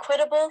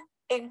 equitable,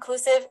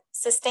 inclusive,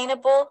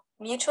 sustainable,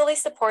 mutually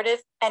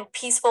supportive, and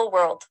peaceful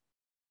world.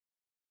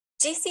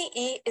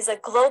 GCE is a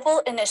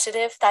global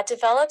initiative that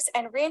develops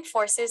and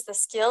reinforces the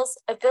skills,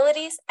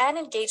 abilities, and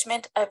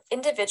engagement of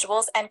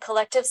individuals and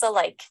collectives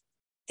alike.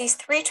 These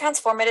three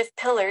transformative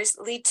pillars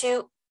lead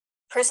to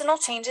personal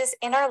changes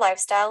in our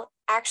lifestyle,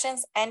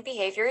 actions, and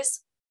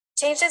behaviors,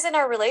 changes in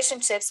our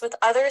relationships with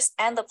others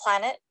and the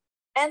planet,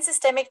 and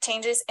systemic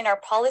changes in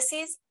our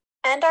policies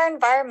and our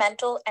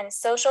environmental and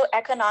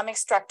socio-economic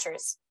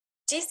structures.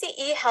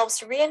 GCE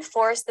helps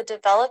reinforce the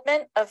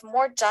development of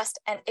more just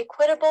and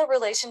equitable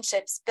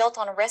relationships built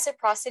on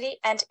reciprocity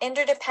and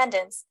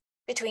interdependence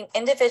between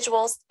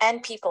individuals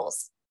and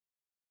peoples.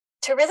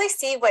 To really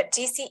see what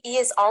GCE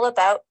is all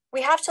about,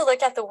 we have to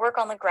look at the work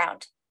on the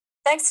ground.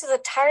 Thanks to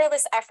the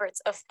tireless efforts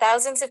of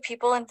thousands of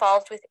people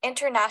involved with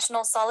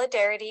international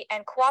solidarity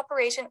and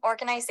cooperation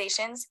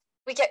organizations,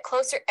 we get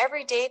closer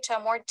every day to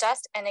a more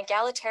just and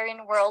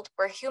egalitarian world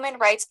where human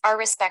rights are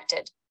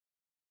respected.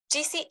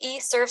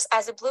 GCE serves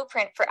as a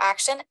blueprint for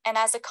action and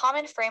as a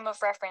common frame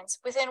of reference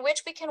within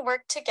which we can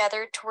work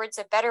together towards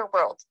a better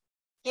world,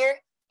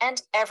 here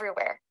and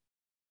everywhere.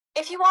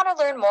 If you want to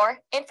learn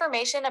more,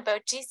 information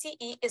about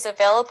GCE is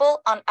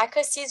available on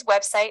ACOSI's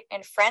website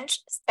in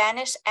French,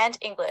 Spanish, and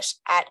English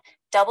at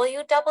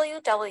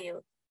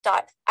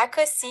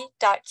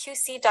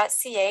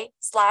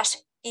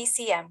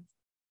www.acosi.qc.ca/ECM.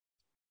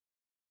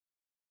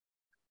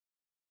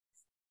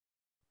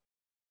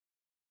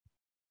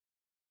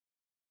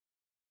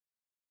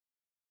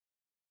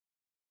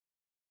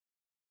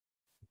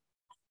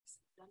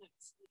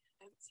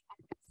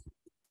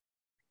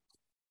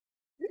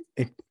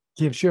 It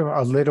gives you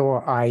a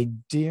little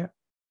idea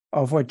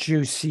of what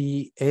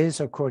GCE is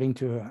according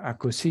to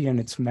ACOSI and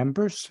its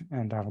members,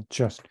 and I'll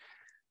just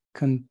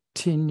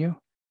continue.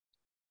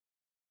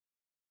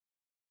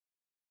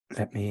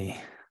 Let me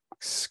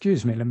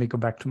go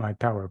back to my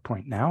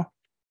PowerPoint now.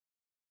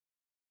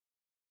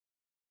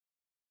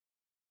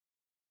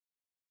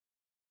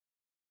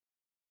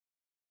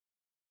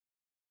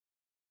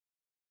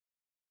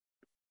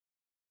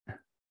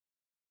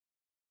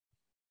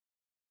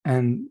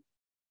 And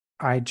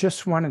I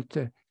just wanted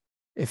to,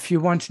 if you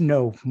want to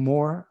know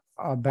more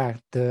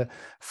about the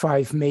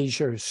 5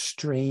 major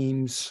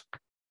streams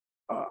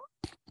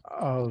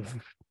of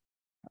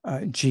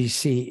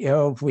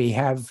GCO. We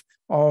have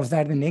all of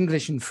that in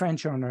English and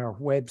French on our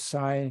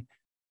website.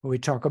 We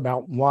talk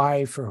about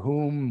why, for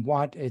whom,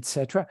 what,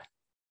 etc.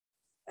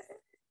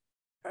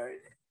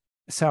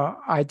 So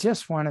I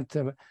just wanted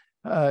to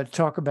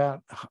talk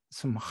about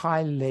some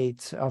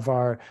highlights of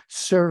our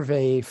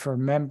survey for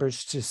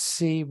members to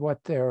see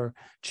what their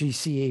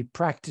GCA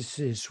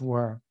practices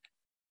were.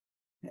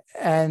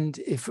 And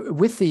if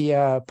with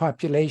the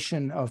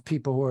population of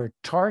people who are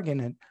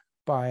targeted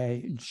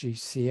by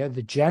GCA,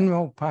 the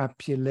general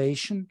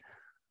population,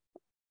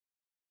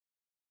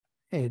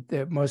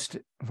 most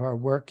of our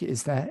work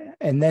is that,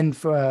 and then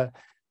for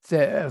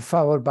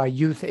followed by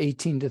youth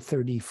 18 to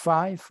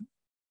 35,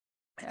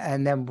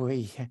 and then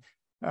we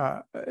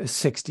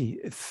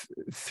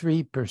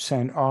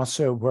 63%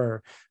 also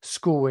were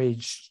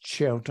school-aged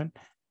children.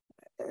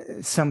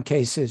 Some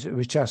cases it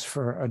was just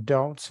for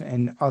adults,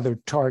 and other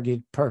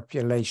target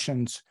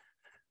populations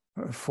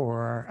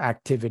for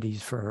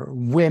activities for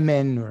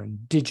women or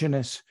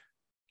indigenous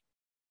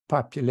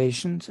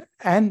populations,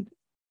 and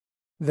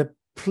the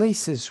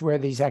places where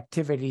these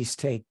activities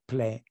take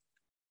place.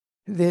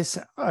 This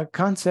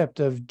concept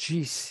of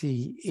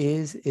GC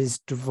is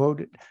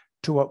devoted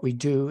to what we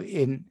do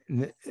in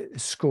the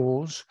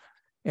schools.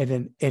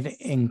 It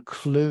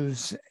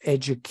includes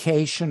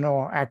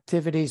educational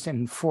activities,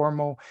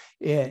 informal,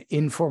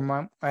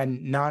 informal,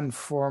 and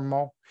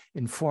non-formal.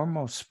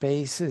 Informal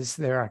spaces,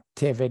 their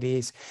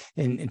activities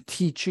in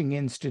teaching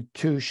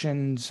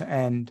institutions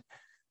and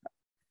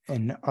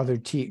other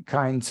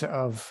kinds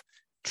of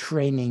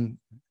training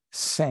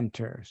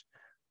centers.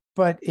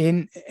 But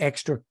in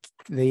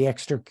the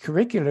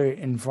extracurricular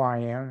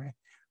environment,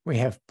 we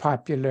have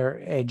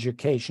popular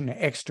education,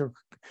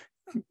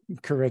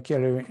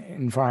 extracurricular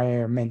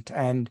environment,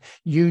 and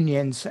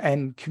unions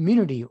and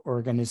community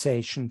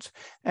organizations.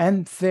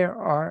 And there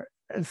are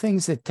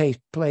things that take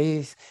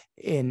place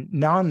in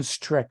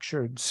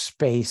non-structured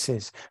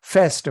spaces,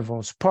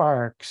 festivals,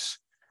 parks,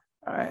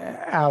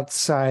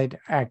 outside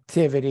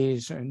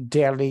activities, and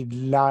daily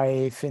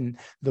life, in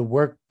the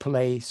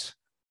workplace,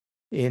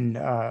 in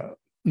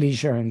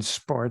leisure and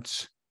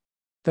sports.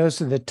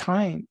 Those are the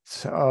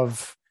types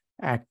of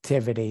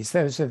activities.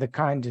 Those are the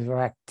kinds of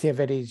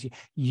activities,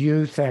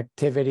 youth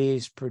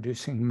activities,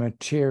 producing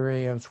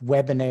materials,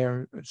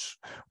 webinars,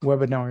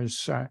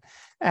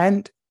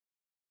 and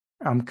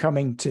I'm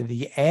coming to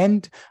the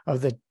end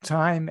of the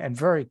time, and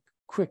very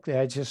quickly,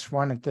 I just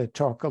wanted to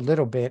talk a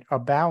little bit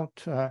about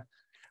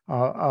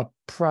a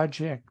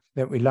project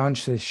that we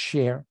launched this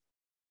year.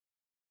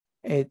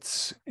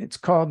 It's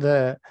called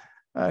the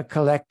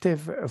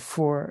Collective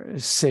for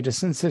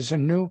Citizens. There's a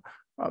new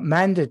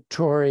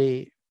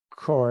mandatory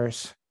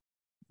course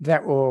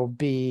that will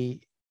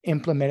be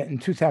implemented in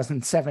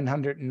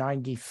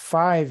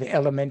 2,795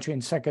 elementary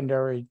and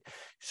secondary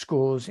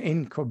schools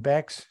in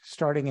Quebec,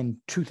 starting in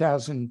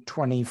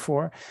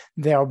 2024.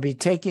 They'll be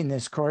taking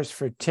this course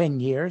for 10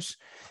 years,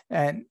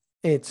 and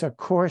it's a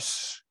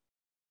course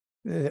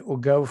that will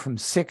go from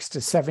 6 to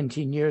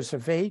 17 years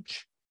of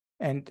age,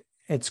 and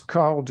it's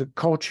called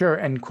Culture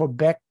and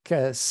Quebec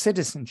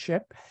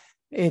Citizenship.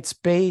 It's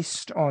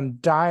based on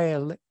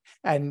dialogue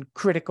and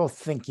critical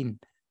thinking.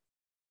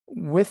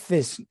 With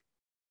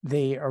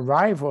the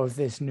arrival of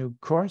this new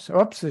course,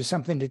 there's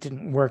something that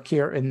didn't work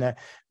here in the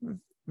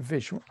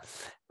visual.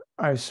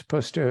 I was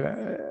supposed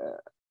to,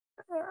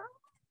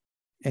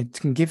 it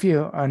can give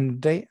you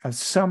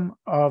some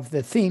of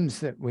the themes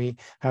that we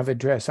have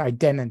addressed: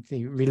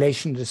 identity,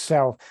 relation to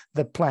self,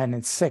 the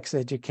planet, sex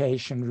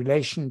education,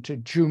 relation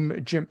to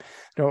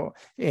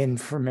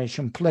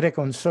information,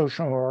 political and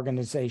social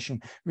organization,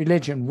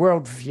 religion,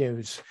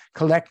 worldviews,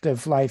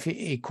 collective life,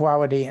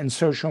 equality and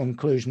social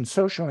inclusion,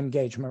 social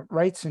engagement,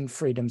 rights and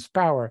freedoms,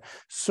 power,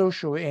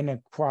 social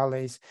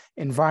inequalities,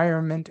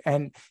 environment,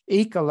 and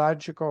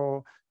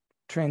ecological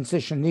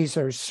transition. These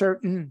are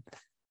certain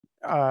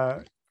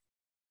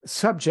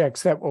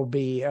subjects that will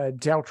be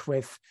dealt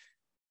with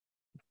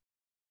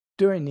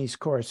during these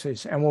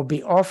courses and will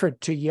be offered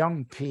to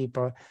young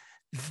people.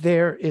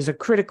 There is a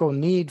critical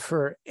need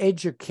for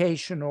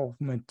educational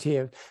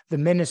material. The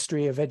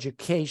Ministry of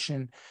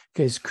Education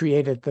has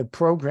created the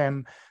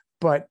program,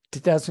 but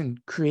it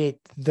doesn't create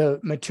the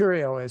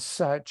material as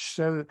such.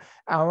 So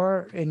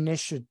our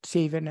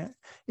initiative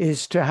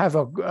is to have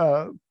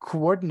a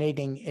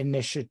coordinating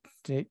initiative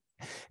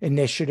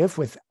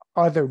with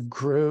other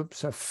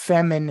groups, a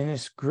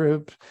feminist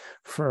group,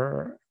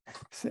 for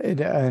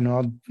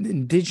an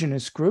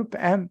indigenous group,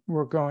 and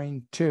we're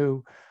going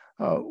to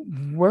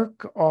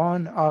work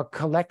on a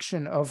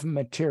collection of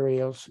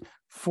materials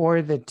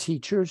for the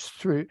teachers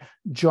through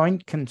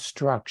joint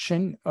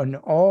construction. On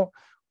all,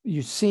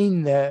 you've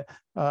seen the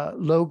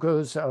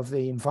logos of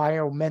the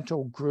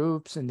environmental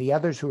groups and the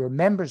others who are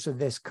members of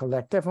this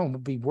collective, and we'll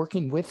be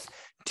working with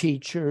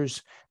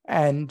teachers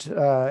and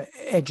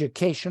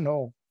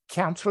educational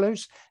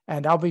counselors,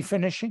 and I'll be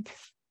finishing.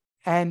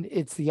 And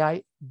it's the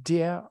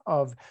idea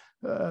of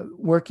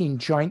working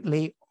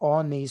jointly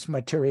on these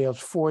materials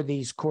for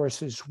these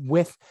courses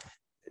with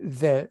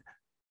the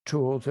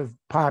tools of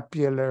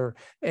popular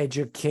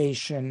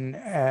education,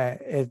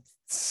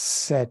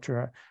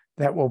 etc.,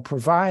 that will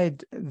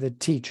provide the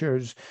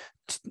teachers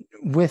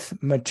with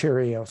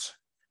materials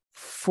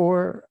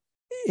for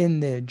in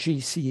the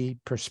GCE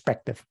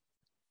perspective.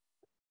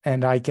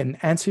 And I can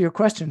answer your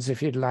questions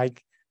if you'd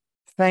like.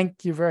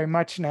 Thank you very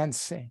much,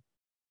 Nancy.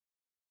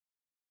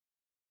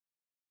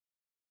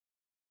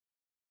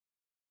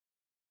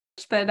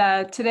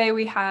 But today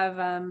we have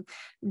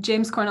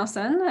James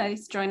Kornelsen.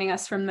 He's joining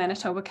us from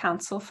Manitoba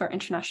Council for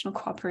International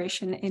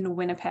Cooperation in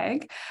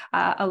Winnipeg,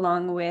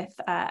 along with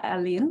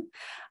Aline,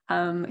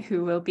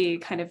 who will be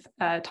kind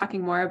of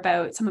talking more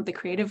about some of the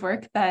creative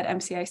work that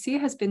MCIC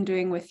has been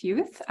doing with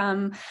youth.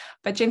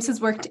 But James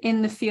has worked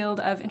in the field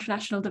of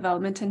international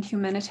development and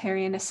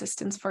humanitarian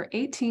assistance for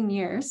 18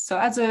 years. So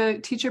as a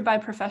teacher by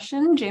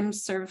profession,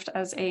 James served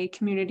as a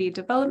community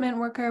development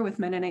worker with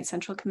Mennonite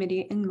Central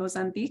Committee in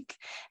Mozambique,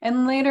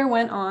 and later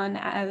went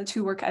on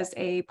to work as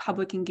a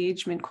public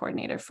engagement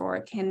coordinator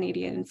for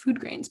Canadian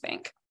Foodgrains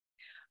Bank.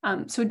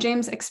 So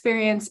James'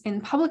 experience in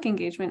public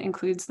engagement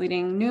includes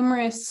leading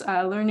numerous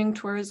learning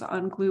tours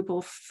on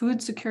global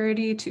food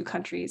security to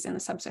countries in the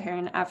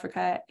sub-Saharan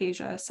Africa,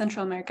 Asia,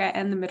 Central America,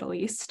 and the Middle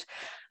East.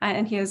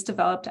 And he has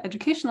developed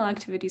educational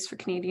activities for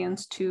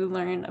Canadians to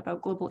learn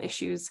about global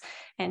issues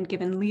and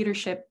given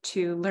leadership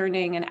to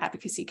learning and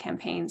advocacy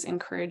campaigns,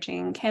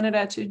 encouraging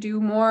Canada to do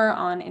more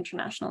on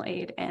international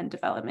aid and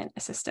development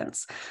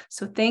assistance.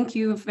 So thank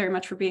you very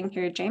much for being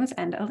here, James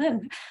and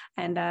Aline.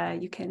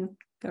 And you can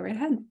go right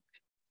ahead.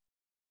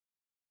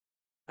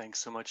 Thanks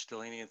so much,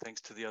 Delaney, and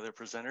thanks to the other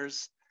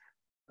presenters.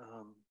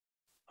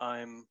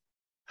 I'm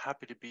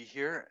happy to be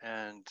here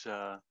and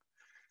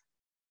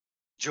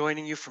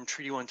joining you from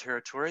Treaty 1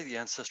 territory, the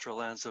ancestral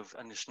lands of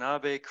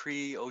Anishinaabe,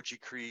 Cree,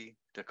 Oji-Cree,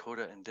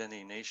 Dakota, and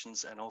Dene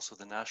nations, and also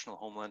the national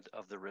homeland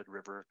of the Red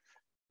River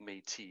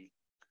Métis.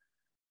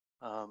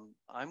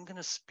 I'm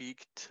going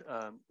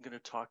to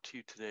talk to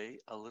you today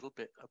a little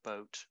bit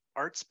about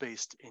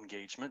arts-based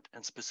engagement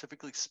and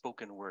specifically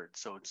spoken word,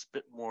 so it's a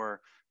bit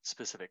more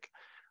specific.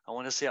 I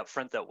want to say up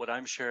front that what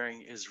I'm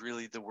sharing is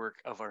really the work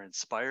of our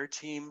Inspire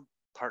team,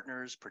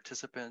 partners,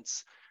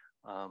 participants,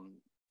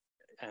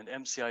 and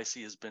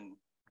MCIC has been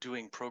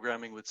doing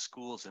programming with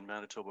schools in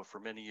Manitoba for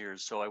many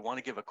years. So I want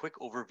to give a quick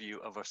overview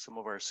of some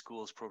of our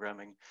schools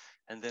programming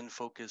and then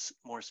focus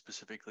more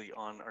specifically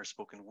on our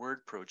spoken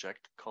word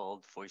project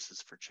called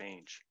Voices for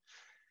Change.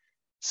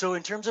 So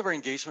in terms of our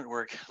engagement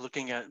work,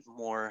 looking at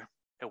more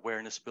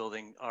awareness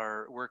building,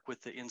 our work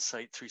with the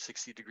Insight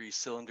 360-degree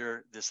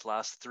cylinder this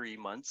last 3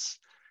 months,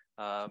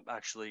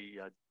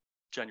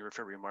 January,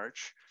 February,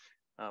 March,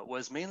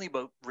 was mainly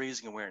about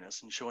raising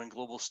awareness and showing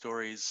global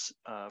stories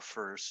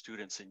for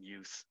students and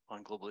youth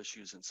on global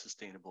issues and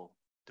sustainable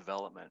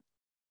development.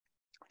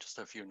 Just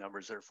a few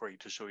numbers there for you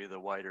to show you the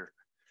wider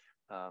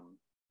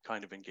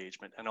kind of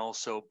engagement. And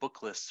also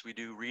book lists. We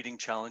do reading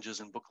challenges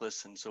and book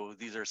lists, and so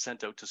these are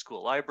sent out to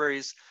school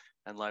libraries,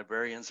 and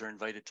librarians are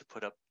invited to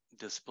put up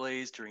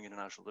displays during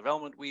International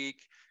Development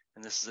Week.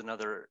 And this is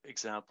another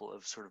example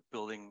of sort of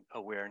building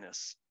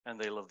awareness. And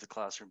they love the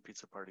classroom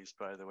pizza parties,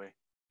 by the way.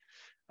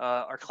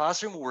 Our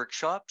classroom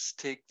workshops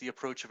take the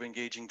approach of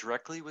engaging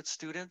directly with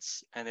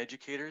students and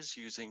educators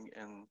using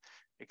an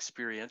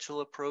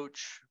experiential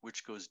approach,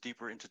 which goes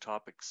deeper into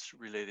topics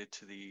related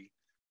to the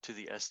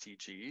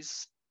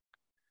SDGs.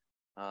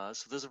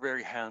 So those are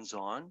very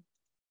hands-on.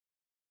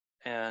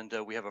 And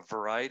we have a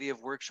variety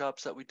of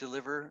workshops that we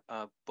deliver,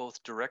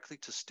 both directly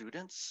to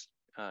students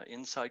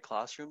inside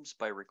classrooms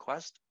by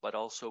request, but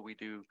also we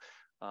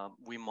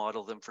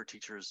model them for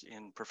teachers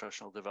in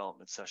professional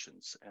development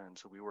sessions. And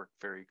so we work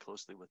very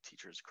closely with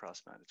teachers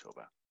across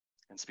Manitoba.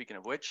 And speaking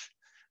of which,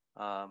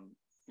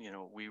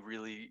 we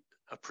really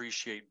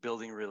appreciate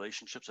building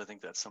relationships. I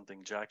think that's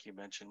something Jackie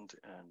mentioned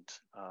and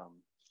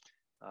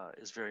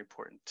is very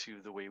important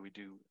to the way we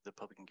do the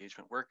public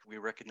engagement work. We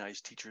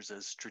recognize teachers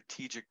as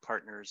strategic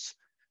partners,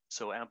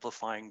 so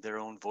amplifying their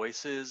own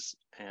voices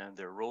and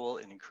their role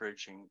in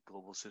encouraging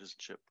global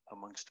citizenship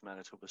amongst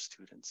Manitoba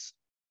students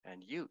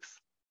and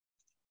youth.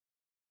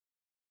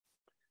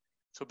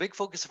 So a big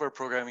focus of our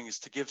programming is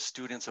to give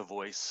students a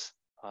voice,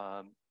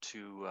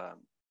 to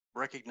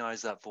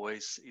recognize that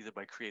voice either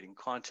by creating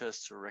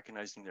contests or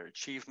recognizing their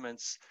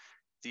achievements.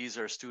 These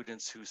are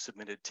students who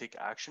submitted Take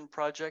Action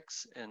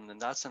projects, and then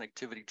that's an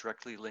activity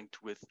directly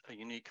linked with a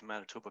unique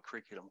Manitoba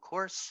curriculum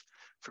course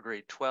for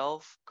grade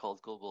 12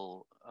 called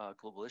Global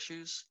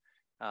Issues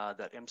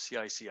that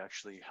MCIC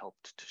actually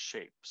helped to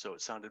shape. So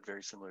it sounded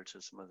very similar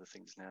to some of the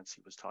things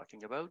Nancy was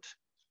talking about.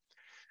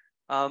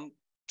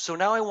 So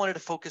now I wanted to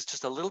focus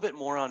just a little bit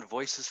more on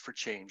Voices for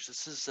Change.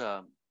 This is,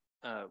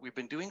 we've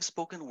been doing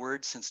spoken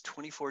word since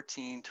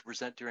 2014 to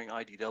present during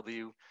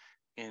IDW.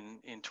 In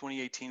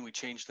 2018, we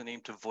changed the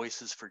name to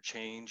Voices for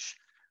Change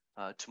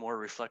to more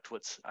reflect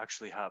what's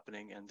actually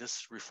happening. And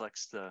this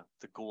reflects the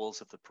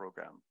goals of the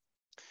program.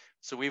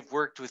 So we've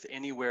worked with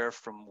anywhere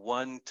from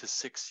 1 to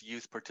 6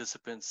 youth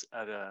participants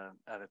at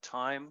a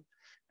time,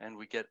 and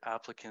we get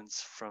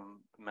applicants from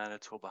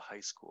Manitoba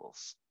high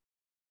schools.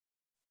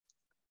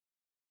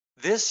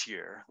 This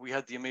year, we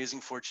had the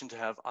amazing fortune to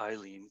have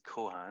Eileen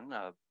Cohan,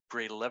 a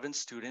grade 11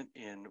 student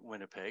in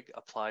Winnipeg,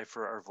 apply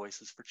for our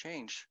Voices for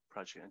Change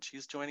project. And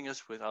she's joining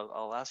us with,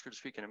 I'll ask her to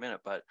speak in a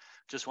minute, but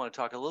just want to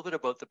talk a little bit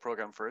about the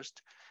program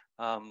first.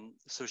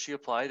 So she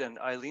applied, and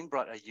Eileen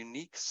brought a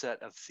unique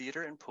set of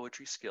theater and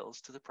poetry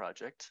skills to the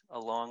project,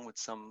 along with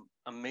some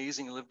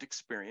amazing lived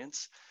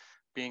experience,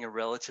 being a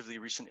relatively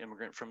recent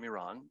immigrant from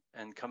Iran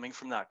and coming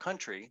from that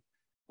country,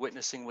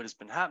 witnessing what has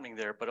been happening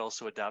there, but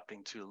also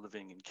adapting to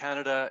living in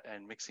Canada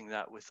and mixing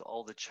that with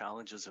all the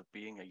challenges of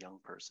being a young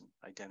person,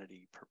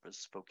 identity,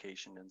 purpose,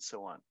 vocation, and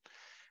so on.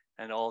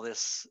 And all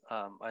this,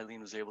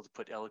 Eileen was able to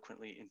put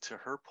eloquently into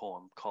her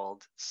poem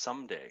called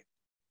Someday.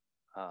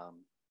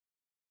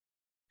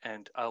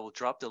 And I will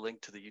drop the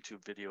link to the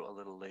YouTube video a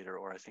little later,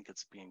 or I think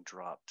it's being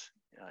dropped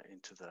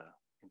into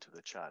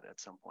the chat at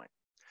some point.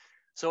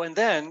 So, and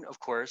then, of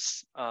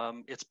course,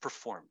 it's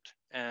performed.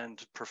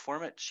 And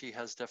perform it, she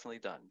has definitely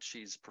done.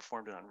 She's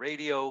performed it on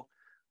radio,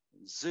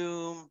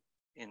 Zoom,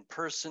 in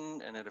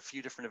person, and at a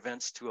few different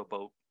events to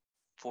about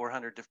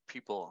 400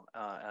 people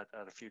at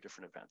a few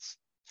different events.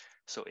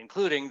 So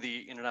including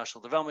the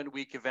International Development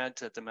Week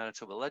event at the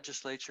Manitoba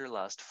Legislature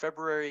last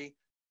February,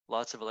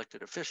 lots of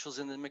elected officials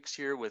in the mix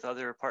here with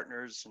other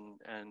partners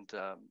and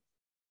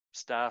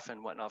staff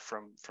and whatnot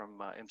from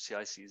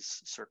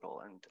MCIC's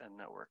circle and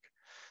network.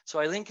 So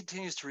Eileen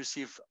continues to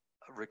receive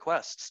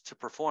requests to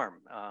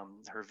perform.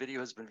 Her video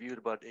has been viewed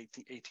about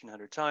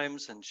 1,800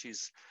 times, and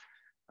she's,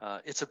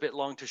 it's a bit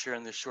long to share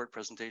in this short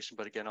presentation,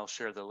 but again, I'll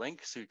share the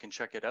link so you can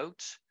check it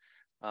out.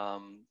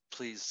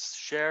 Please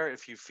share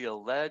if you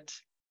feel led.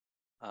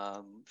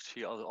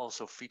 She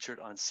also featured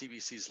on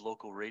CBC's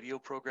local radio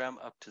program,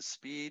 Up to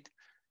Speed.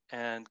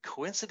 And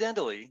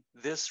coincidentally,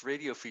 this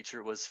radio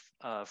feature was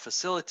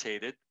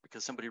facilitated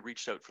because somebody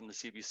reached out from the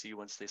CBC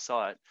once they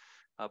saw it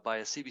by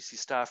a CBC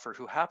staffer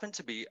who happened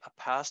to be a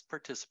past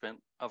participant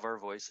of our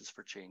Voices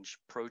for Change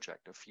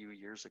project a few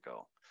years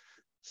ago.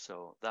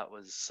 So that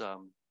was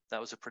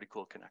a pretty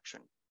cool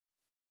connection.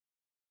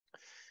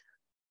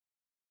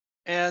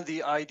 And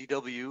the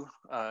IDW,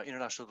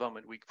 International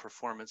Development Week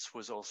performance,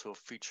 was also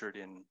featured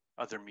in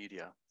other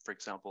media. For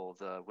example,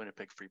 the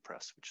Winnipeg Free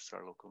Press, which is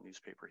our local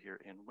newspaper here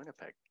in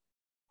Winnipeg.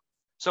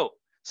 So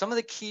some of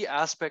the key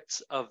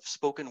aspects of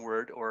spoken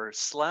word or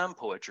slam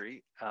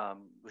poetry,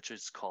 which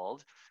is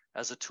called,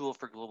 as a tool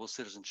for global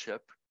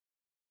citizenship.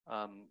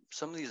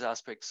 Some of these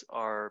aspects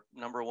are,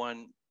 number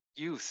one,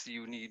 youth.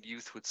 You need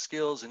youth with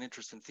skills and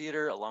interest in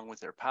theater, along with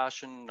their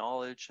passion,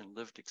 knowledge, and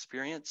lived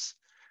experience.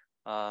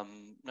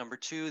 Number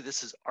two,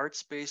 this is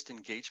arts-based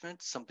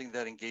engagement, something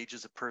that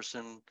engages a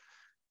person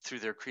through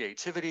their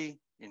creativity,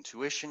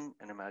 intuition,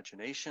 and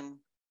imagination.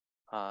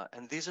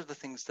 And these are the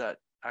things that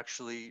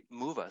actually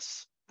move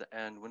us.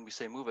 And when we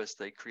say move us,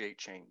 they create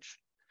change.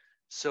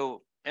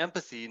 So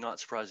empathy, not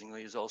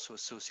surprisingly, is also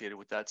associated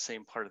with that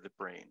same part of the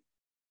brain.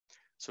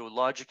 So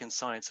logic and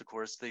science, of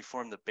course, they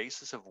form the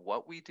basis of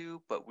what we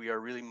do, but we are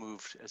really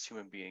moved as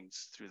human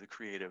beings through the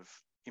creative,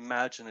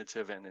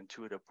 imaginative, and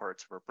intuitive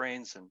parts of our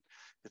brains. And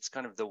it's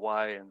kind of the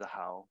why and the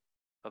how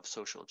of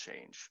social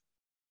change.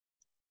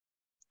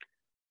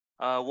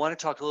 I want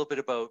to talk a little bit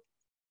about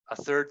a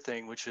third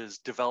thing, which is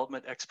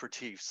development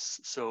expertise.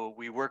 So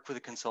we work with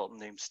a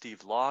consultant named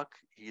Steve Locke.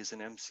 He is an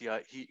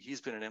MCI.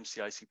 He's been an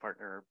MCIC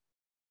partner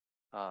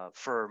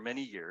for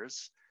many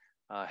years.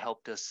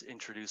 Helped us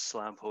introduce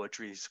slam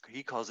poetry.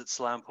 He calls it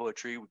slam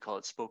poetry. We call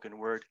it spoken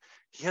word.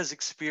 He has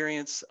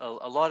experience,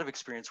 a lot of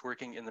experience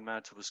working in the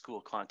Manitoba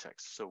school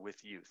context, so with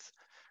youth.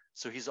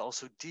 So he's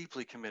also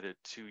deeply committed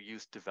to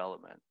youth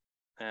development.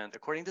 And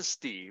according to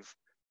Steve,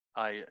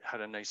 I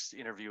had a nice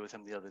interview with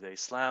him the other day.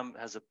 Slam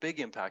has a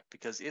big impact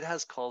because it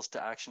has calls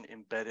to action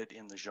embedded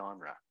in the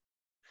genre.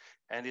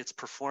 And it's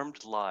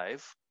performed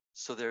live,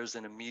 so there's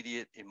an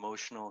immediate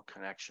emotional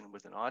connection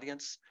with an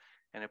audience,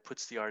 and it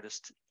puts the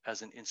artist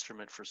as an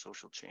instrument for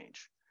social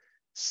change.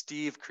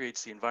 Steve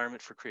creates the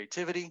environment for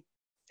creativity.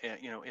 And,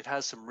 it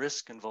has some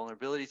risk and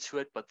vulnerability to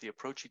it, but the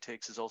approach he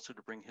takes is also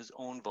to bring his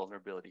own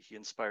vulnerability. He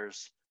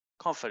inspires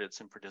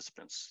confidence in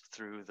participants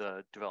through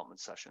the development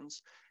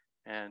sessions,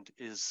 and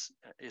it's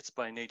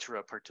by nature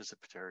a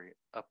participatory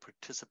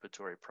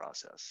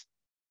process.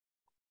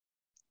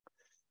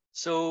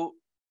 So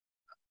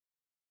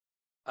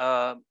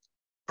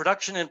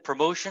production and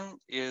promotion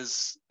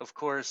is, of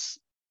course,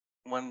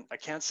 I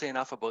can't say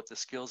enough about the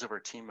skills of our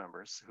team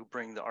members who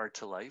bring the art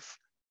to life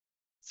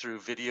through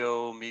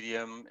video,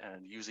 medium,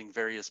 and using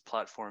various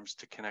platforms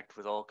to connect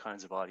with all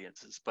kinds of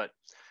audiences. But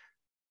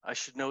I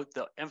should note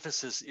the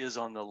emphasis is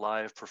on the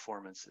live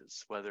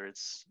performances, whether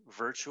it's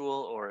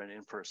virtual or an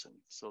in-person.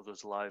 So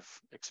those live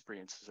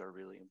experiences are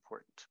really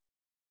important.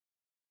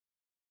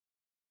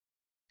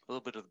 A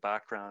little bit of the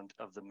background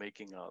of the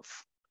making of.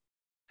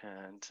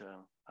 And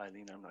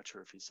Eileen, I'm not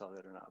sure if you saw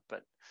that or not,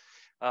 but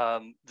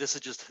this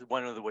is just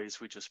one of the ways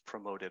we just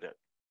promoted it.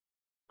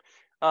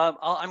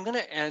 I'm going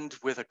to end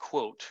with a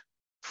quote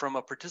from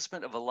a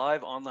participant of a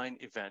live online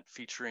event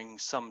featuring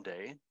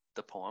Someday,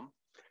 the poem.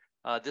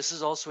 This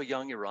is also a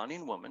young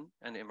Iranian woman,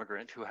 an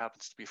immigrant who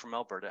happens to be from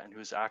Alberta and who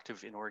is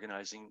active in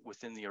organizing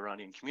within the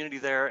Iranian community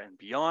there and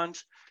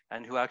beyond,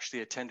 and who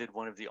actually attended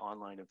one of the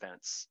online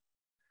events.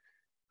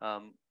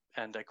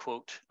 And I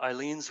quote,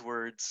 Eileen's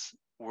words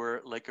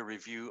were like a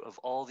review of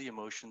all the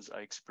emotions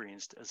I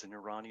experienced as an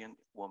Iranian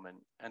woman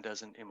and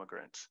as an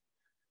immigrant.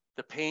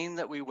 The pain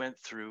that we went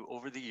through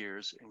over the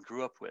years and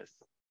grew up with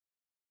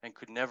and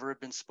could never have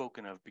been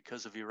spoken of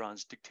because of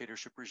Iran's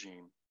dictatorship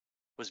regime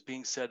was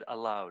being said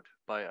aloud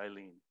by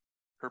Eileen.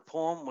 Her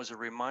poem was a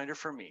reminder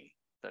for me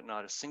that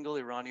not a single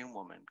Iranian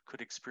woman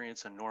could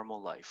experience a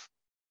normal life,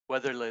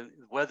 whether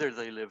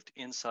they lived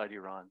inside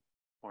Iran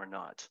or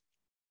not,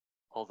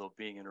 although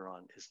being in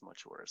Iran is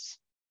much worse.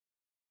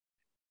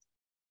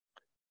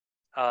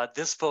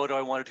 This photo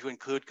I wanted to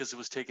include because it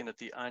was taken at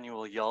the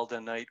annual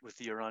Yalda night with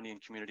the Iranian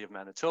community of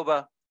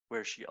Manitoba,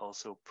 where she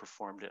also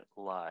performed it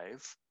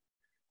live.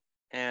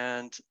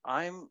 And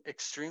I'm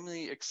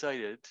extremely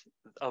excited.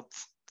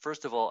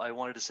 First of all, I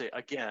wanted to say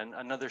again,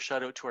 another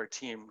shout out to our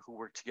team who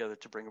worked together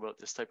to bring about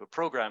this type of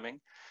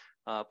programming.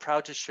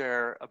 Proud to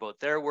share about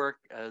their work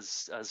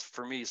as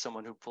for me,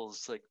 someone who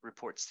pulls like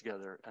reports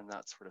together and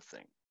that sort of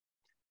thing.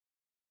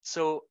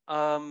 So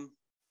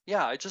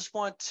yeah, I just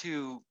want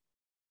to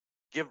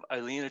give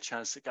Eileen a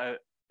chance.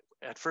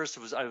 At first,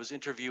 I was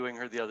interviewing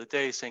her the other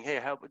day saying,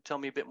 hey, tell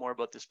me a bit more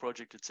about this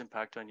project, its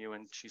impact on you.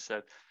 And she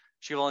said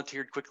she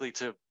volunteered quickly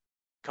to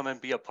come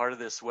and be a part of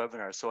this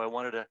webinar. So I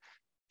wanted to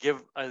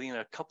give Eileen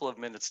a couple of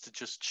minutes to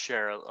just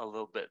share a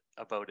little bit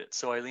about it.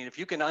 So Eileen, if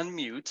you can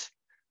unmute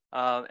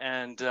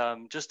and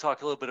just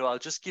talk a little bit about, I'll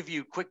just give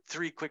you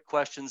three quick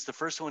questions. The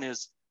first one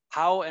is,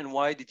 how and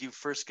why did you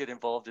first get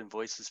involved in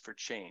Voices for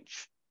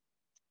Change?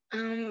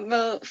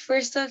 Well,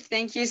 first off,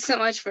 thank you so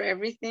much for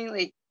everything.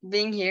 Like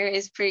being here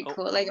is pretty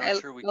cool. I'm like not I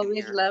sure we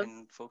always can hear. love.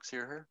 Can folks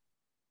hear her?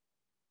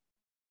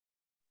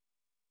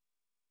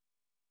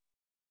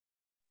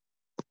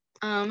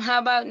 How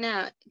about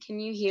now? Can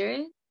you hear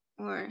it?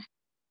 Or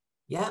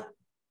yeah,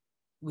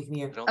 we can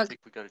hear. I don't think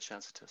we got a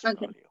chance to test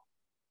audio.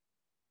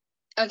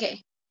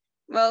 Okay.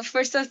 Well,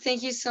 first off,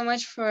 thank you so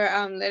much for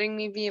letting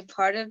me be a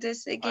part of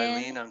this again.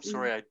 Eileen, I'm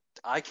sorry,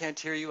 I can't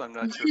hear you. I'm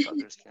not sure if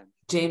others can.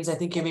 James, I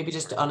think you're maybe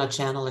just on a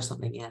channel or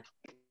something, yeah.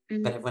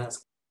 But everyone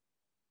else.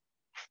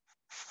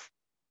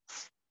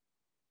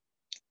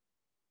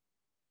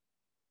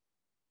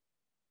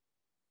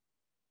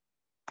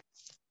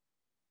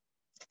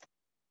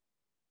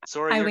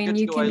 Sorry, Eileen,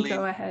 you can Eileen.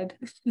 go ahead.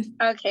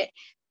 Okay.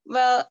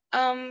 Well,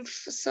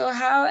 so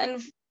how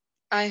and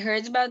I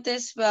heard about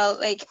this, well,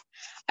 like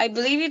I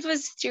believe it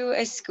was through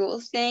a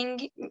school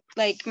thing.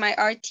 Like my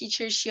art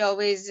teacher, she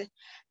always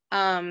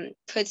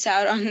puts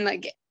out on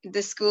like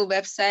the school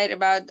website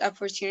about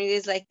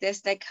opportunities like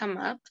this that come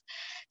up.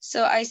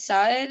 So I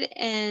saw it,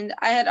 and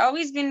I had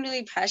always been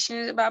really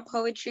passionate about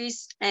poetry,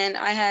 and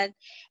I had,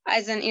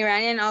 as an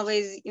Iranian,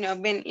 always, you know,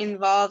 been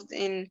involved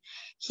in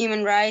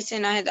human rights,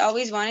 and I had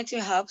always wanted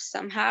to help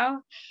somehow.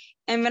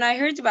 And when I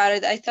heard about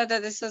it, I thought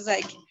that this was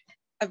like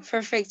a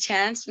perfect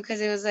chance because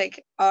it was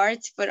like art,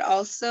 but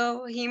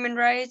also human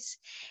rights.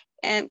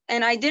 And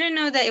I didn't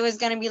know that it was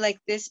going to be like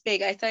this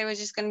big. I thought it was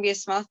just going to be a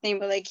small thing,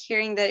 but like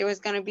hearing that it was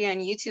going to be on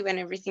YouTube and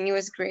everything, it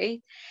was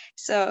great.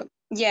 So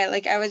yeah,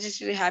 like I was just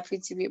really happy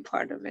to be a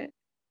part of it.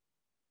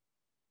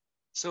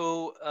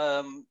 So,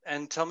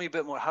 and tell me a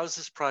bit more, how's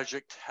this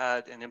project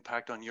had an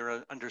impact on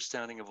your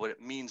understanding of what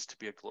it means to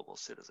be a global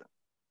citizen?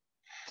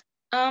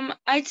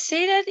 I'd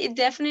say that it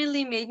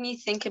definitely made me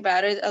think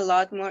about it a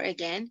lot more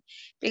again,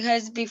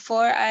 because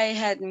before I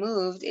had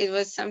moved, it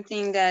was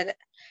something that,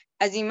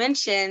 as you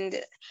mentioned,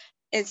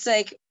 it's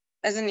like,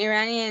 as an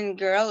Iranian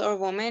girl or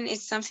woman,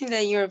 it's something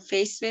that you're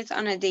faced with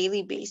on a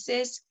daily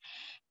basis.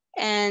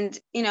 And,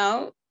 you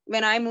know,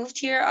 when I moved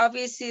here,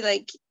 obviously,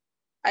 like,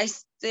 I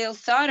still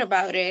thought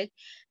about it,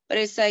 but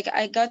it's like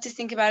I got to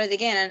think about it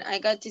again, and I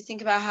got to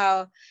think about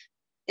how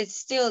it's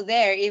still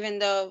there, even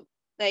though,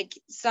 like,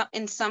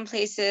 in some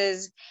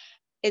places,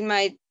 it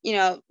might, you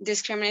know,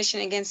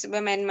 discrimination against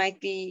women might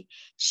be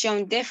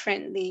shown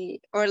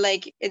differently, or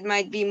like it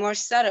might be more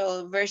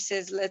subtle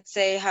versus, let's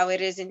say, how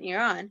it is in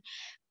Iran.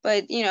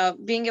 But, you know,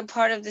 being a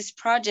part of this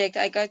project,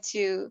 I got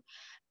to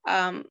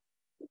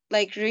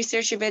like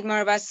research a bit more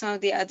about some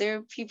of the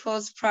other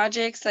people's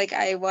projects. Like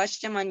I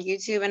watched them on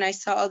YouTube and I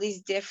saw all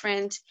these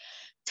different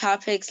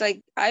topics.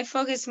 Like I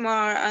focus more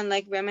on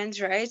like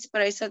women's rights,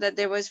 but I saw that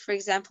there was, for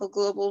example,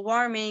 global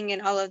warming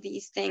and all of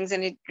these things.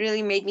 And it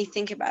really made me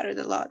think about it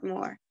a lot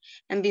more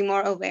and be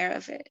more aware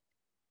of it.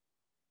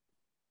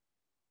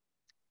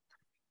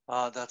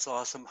 That's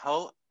awesome.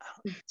 How,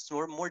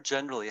 so more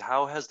generally,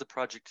 how has the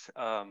project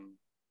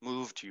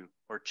moved you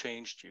or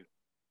changed you?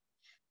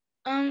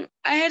 I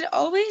had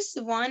always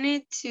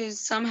wanted to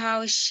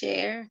somehow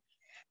share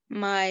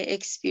my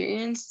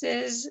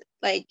experiences,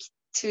 like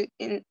to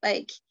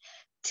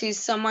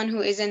someone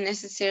who isn't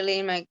necessarily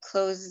in my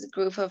close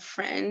group of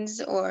friends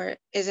or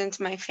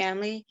isn't my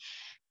family,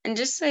 and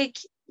just like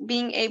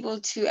being able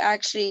to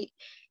actually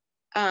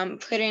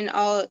put in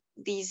all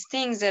these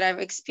things that I've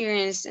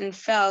experienced and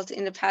felt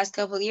in the past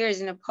couple of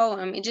years in a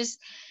poem.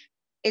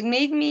 it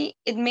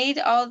made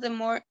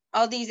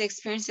all these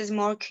experiences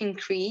more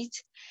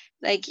concrete,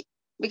 like,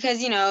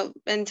 because, you know,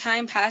 when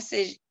time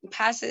passes,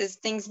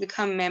 things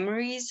become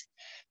memories.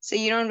 So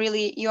you aren't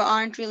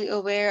really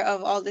aware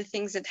of all the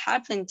things that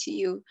happened to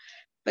you,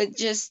 but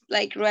just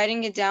like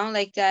writing it down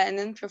like that and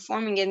then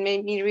performing it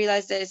made me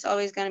realize that it's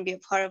always going to be a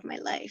part of my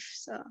life.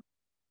 So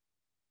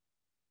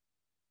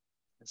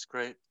that's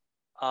great.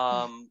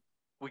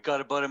 We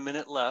got about a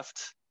minute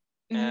left,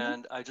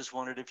 and I just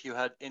wondered if you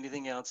had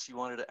anything else you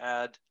wanted to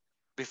add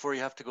before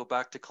you have to go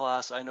back to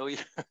class. I know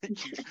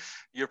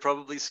you're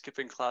probably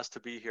skipping class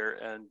to be here,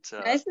 and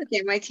that's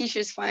okay. My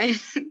teacher's fine.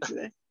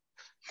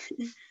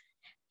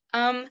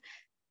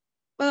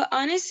 Well,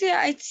 honestly,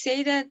 I'd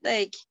say that,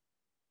 like,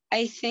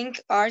 I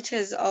think art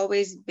has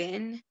always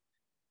been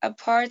a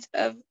part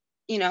of,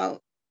 you know,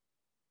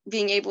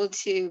 being able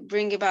to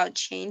bring about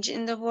change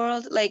in the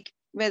world, like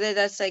whether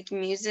that's like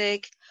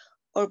music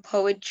or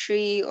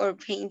poetry or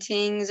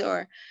paintings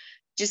or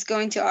just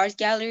going to art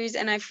galleries.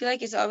 And I feel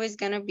like it's always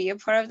going to be a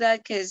part of that,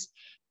 because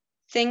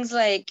things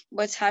like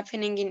what's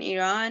happening in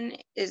Iran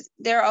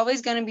they're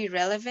always going to be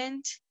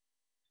relevant.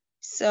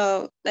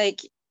 So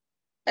like,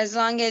 as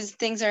long as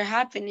things are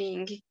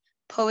happening,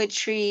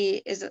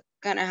 poetry is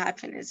going to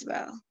happen as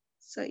well.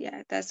 So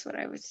yeah, that's what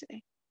I would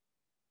say.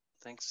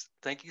 Thanks.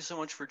 Thank you so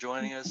much for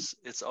joining us.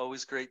 It's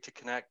always great to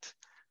connect.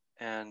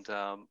 And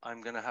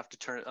I'm going to have to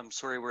turn. I'm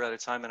sorry we're out of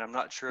time, and I'm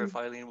not sure if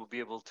Eileen will be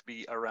able to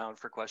be around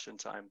for question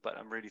time, but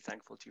I'm really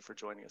thankful to you for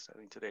joining us,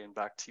 Eileen, today. And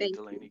back to you,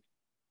 Delaney.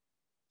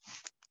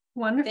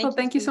 Wonderful.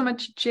 Thank you so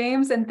much,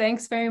 James. And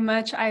thanks very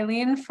much,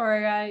 Eileen, for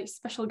a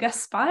special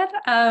guest spot.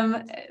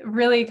 It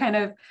really kind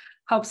of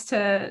helps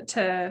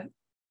to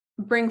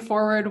bring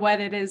forward what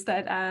it is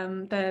that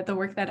the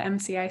work that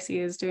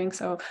MCIC is doing.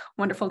 So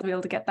wonderful to be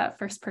able to get that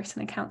first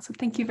person account. So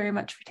thank you very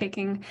much for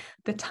taking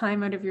the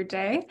time out of your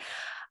day.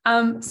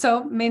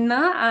 So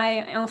maintenant,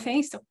 enfin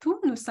et surtout,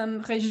 nous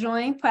sommes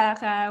rejoints par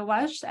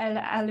Wajid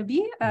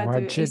Alabi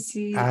de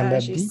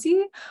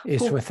ICN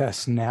is with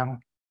us now.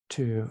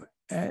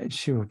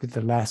 She will be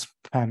the last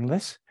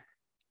panelist.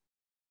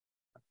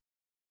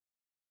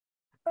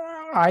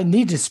 I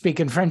need to speak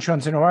in French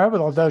once in a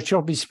while, although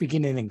she'll be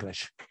speaking in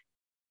English.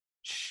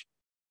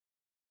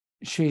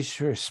 She's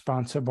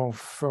responsible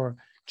for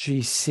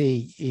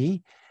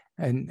GCE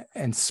and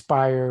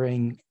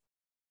Inspiring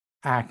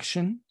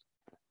Action.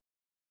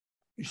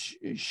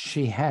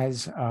 She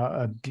has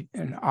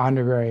an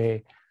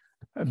honorary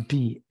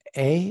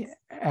BA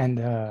and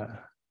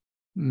a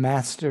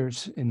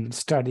master's in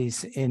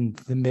studies in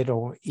the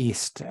Middle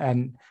East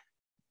and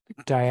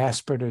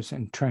diasporas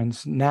and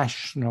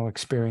transnational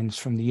experience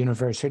from the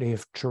University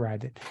of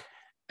Toronto.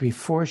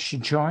 Before she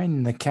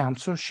joined the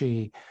council,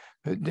 she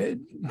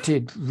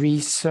did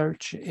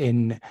research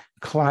in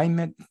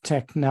climate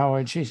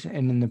technologies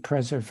and in the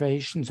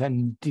preservation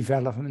and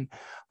development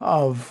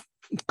of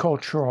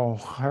cultural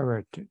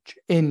heritage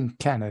in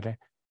Canada.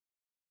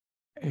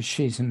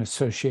 She's an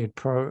associate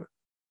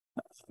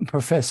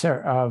professor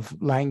of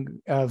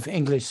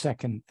English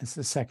as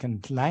a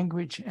second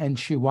language, and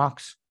she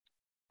works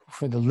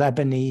for the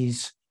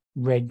Lebanese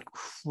Red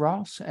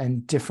Cross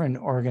and different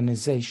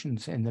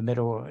organizations in the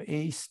Middle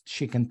East.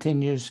 She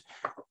continues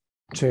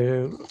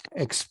to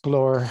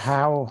explore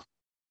how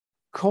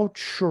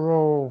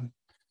cultural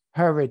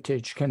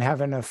heritage can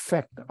have an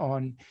effect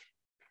on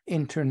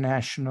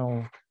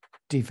international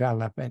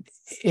development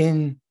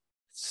in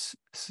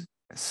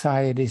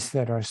societies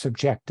that are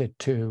subjected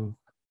to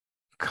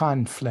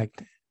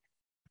conflict.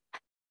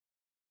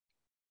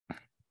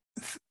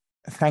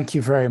 Thank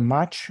you very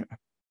much,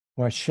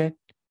 Wajid.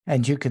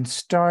 And you can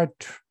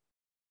start.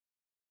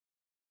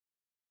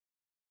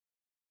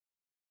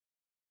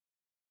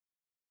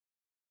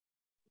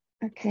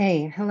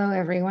 Okay, hello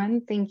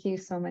everyone. Thank you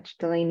so much,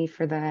 Delaney,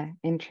 for the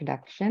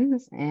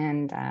introductions,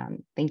 and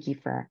thank you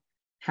for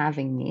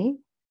having me.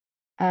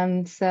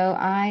 My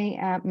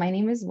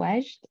name is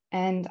Wajid,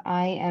 and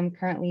I am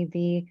currently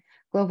the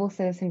Global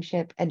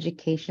Citizenship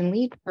Education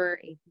Lead for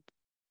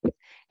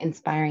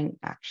Inspiring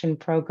Action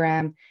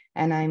program,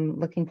 and I'm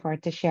looking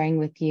forward to sharing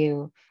with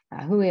you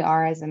who we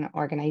are as an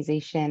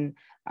organization,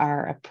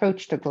 our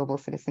approach to global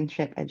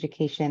citizenship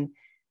education,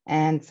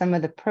 and some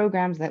of the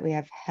programs that we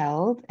have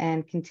held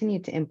and continue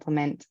to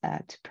implement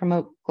to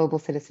promote global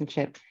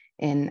citizenship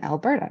in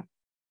Alberta.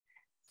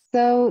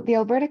 So the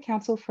Alberta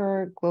Council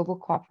for Global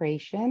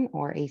Cooperation,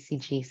 or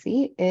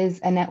ACGC, is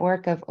a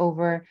network of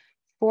over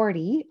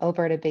 40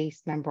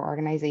 Alberta-based member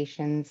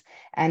organizations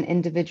and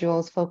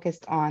individuals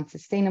focused on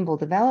sustainable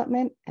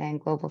development and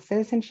global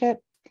citizenship.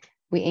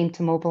 We aim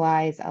to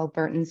mobilize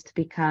Albertans to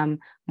become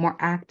more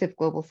active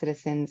global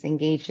citizens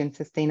engaged in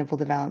sustainable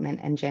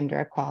development and gender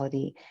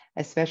equality,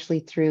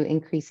 especially through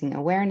increasing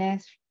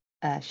awareness,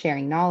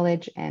 sharing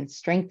knowledge, and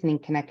strengthening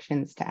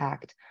connections to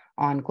act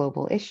on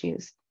global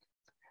issues.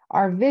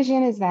 Our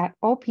vision is that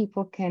all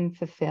people can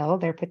fulfill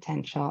their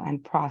potential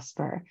and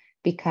prosper,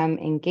 become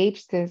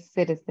engaged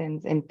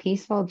citizens in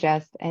peaceful,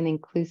 just, and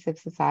inclusive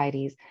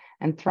societies,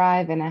 and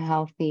thrive in a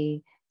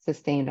healthy,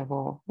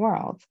 sustainable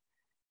world.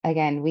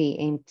 Again, we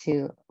aim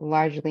to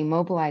largely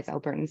mobilize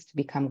Albertans to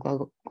become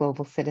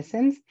global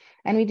citizens.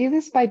 And we do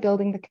this by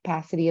building the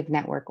capacity of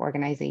network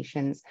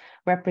organizations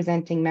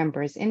representing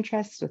members'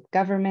 interests with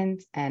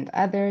government and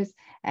others,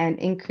 and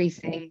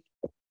increasing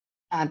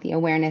the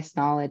awareness,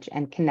 knowledge,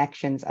 and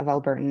connections of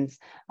Albertans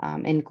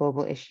in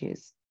global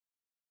issues.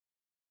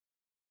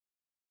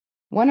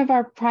 One of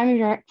our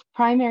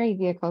primary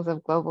vehicles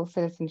of global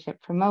citizenship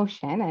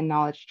promotion and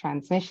knowledge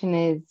transmission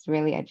is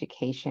really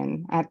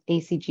education. At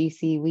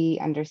ACGC, we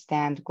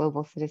understand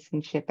global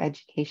citizenship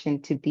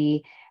education to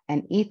be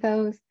an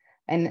ethos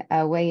and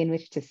a way in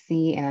which to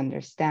see and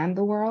understand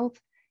the world.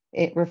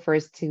 It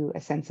refers to a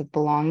sense of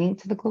belonging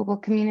to the global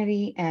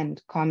community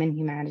and common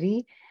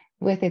humanity,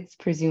 with its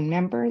presumed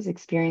members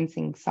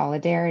experiencing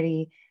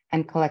solidarity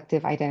and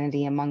collective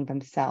identity among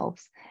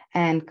themselves,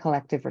 and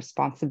collective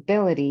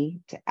responsibility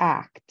to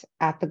act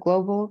at the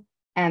global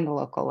and the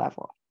local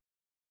level.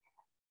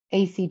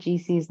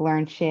 ACGC's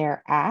Learn,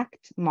 Share,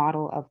 Act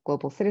model of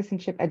global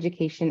citizenship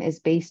education is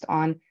based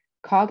on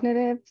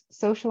cognitive,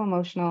 social,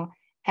 emotional,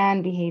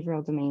 and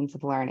behavioral domains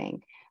of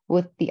learning,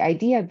 with the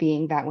idea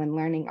being that when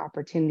learning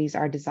opportunities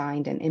are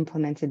designed and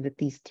implemented with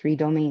these three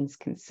domains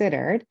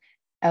considered,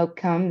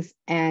 outcomes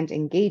and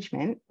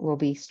engagement will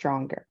be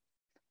stronger.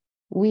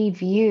 We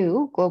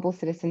view global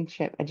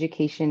citizenship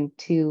education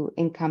to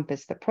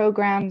encompass the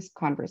programs,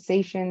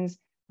 conversations,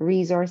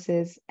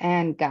 resources,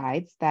 and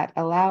guides that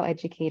allow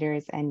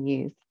educators and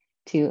youth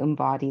to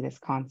embody this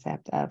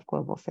concept of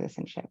global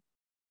citizenship.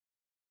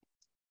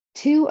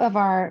 Two of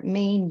our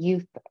main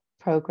youth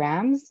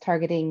programs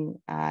targeting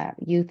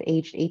youth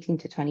aged 18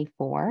 to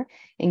 24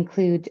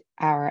 include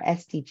our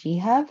SDG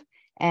Hub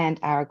and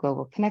our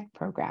Global Connect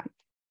program.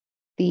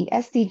 The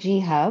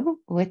SDG Hub,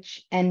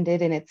 which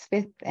ended in its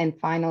 5th and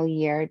final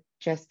year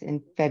just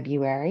in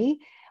February,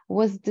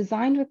 was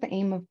designed with the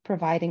aim of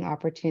providing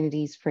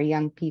opportunities for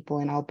young people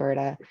in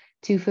Alberta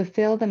to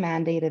fulfill the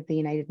mandate of the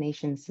United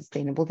Nations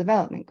Sustainable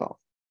Development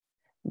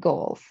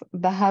Goals.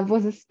 The Hub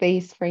was a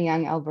space for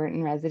young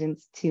Albertan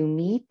residents to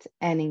meet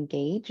and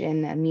engage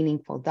in a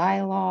meaningful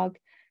dialogue,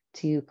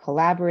 to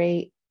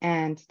collaborate,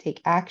 and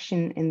take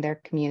action in their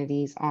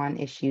communities on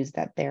issues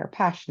that they're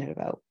passionate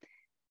about.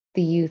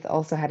 The youth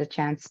also had a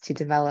chance to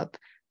develop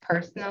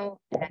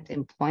personal and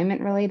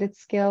employment-related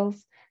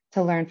skills,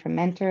 to learn from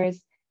mentors,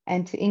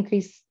 and to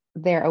increase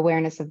their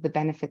awareness of the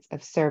benefits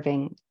of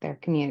serving their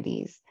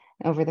communities.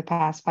 Over the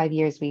past 5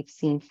 years, we've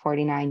seen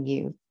 49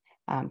 youth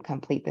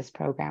complete this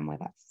program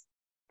with us.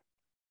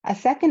 A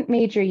second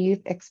major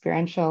youth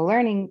experiential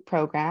learning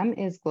program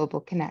is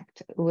Global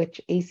Connect, which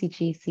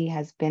ACGC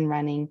has been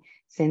running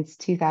since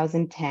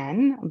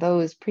 2010, though it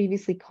was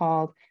previously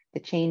called the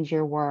Change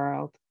Your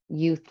World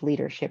Youth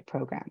Leadership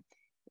Program.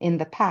 In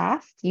the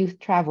past, youth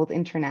traveled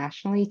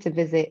internationally to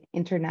visit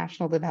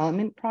international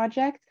development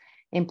projects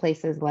in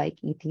places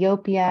like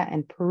Ethiopia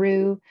and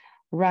Peru,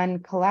 run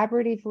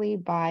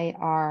collaboratively by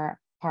our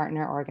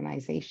partner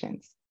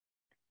organizations.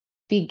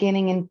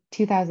 Beginning in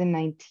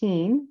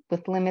 2019,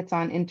 with limits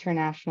on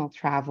international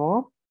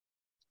travel,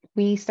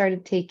 we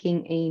started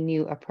taking a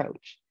new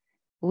approach.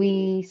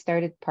 We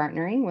started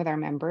partnering with our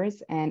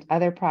members and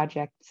other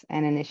projects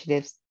and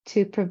initiatives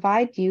to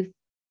provide youth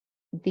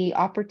the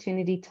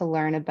opportunity to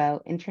learn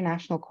about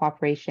international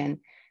cooperation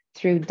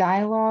through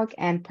dialogue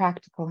and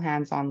practical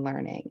hands-on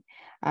learning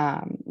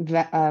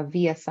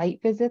via site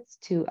visits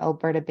to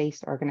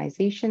Alberta-based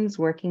organizations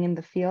working in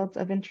the fields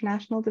of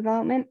international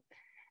development.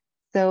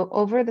 So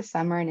over the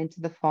summer and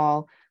into the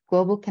fall,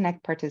 Global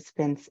Connect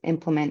participants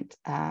implement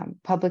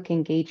public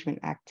engagement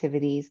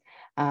activities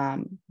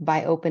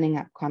by opening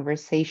up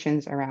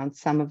conversations around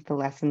some of the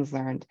lessons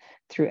learned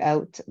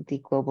throughout the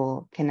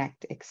Global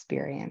Connect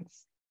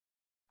experience.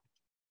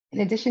 In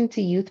addition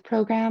to youth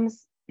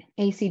programs,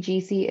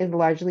 ACGC is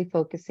largely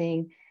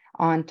focusing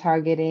on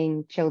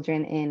targeting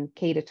children in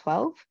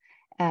K-12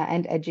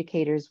 and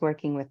educators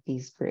working with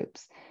these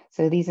groups.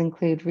 So these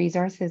include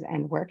resources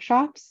and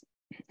workshops.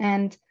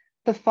 And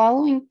the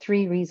following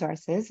 3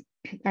 resources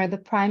are the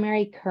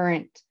primary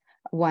current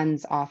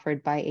ones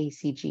offered by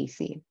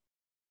ACGC.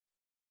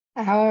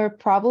 Our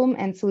Problem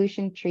and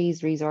Solution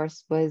Trees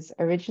resource was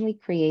originally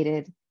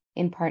created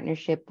in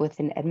partnership with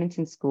an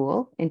Edmonton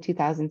school in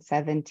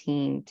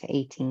 2017 to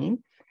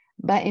 18.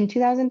 But in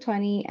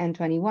 2020 and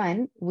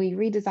 21, we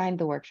redesigned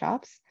the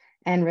workshops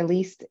and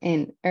released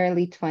in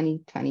early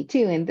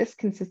 2022. And this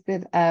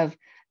consisted of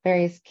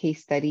various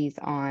case studies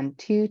on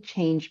 2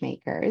 change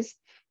makers.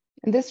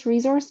 And this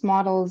resource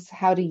models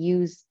how to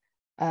use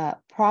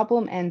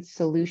problem and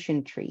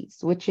solution trees,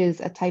 which is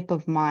a type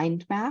of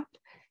mind map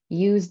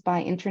used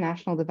by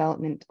international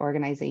development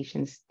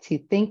organizations to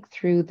think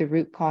through the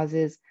root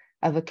causes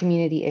of a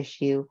community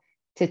issue,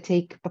 to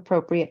take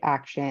appropriate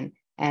action,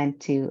 and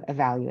to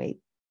evaluate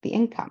the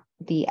impact.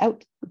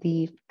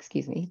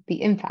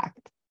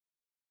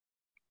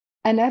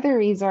 Another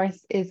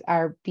resource is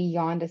our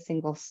Beyond a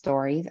Single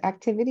Stories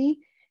activity,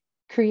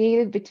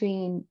 created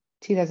between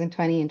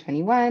 2020 and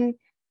 21.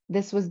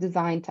 This was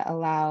designed to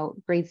allow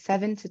grades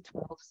 7 to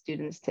 12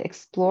 students to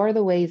explore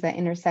the ways that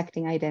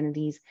intersecting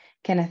identities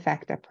can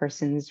affect a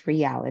person's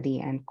reality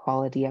and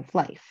quality of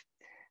life.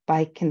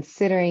 By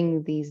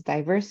considering these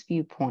diverse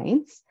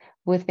viewpoints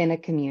within a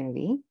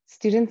community,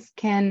 students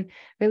can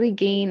really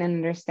gain an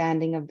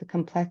understanding of the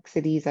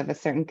complexities of a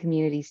certain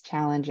community's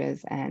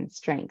challenges and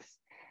strengths.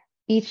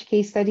 Each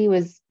case study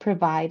was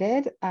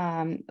provided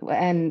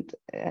and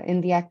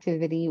in the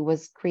activity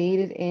was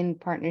created in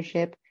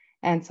partnership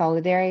and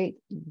solidarity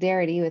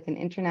with an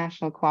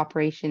international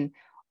cooperation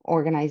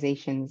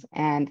organizations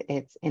and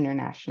its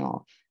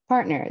international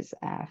partners.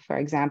 For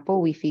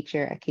example, we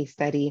feature a case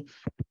study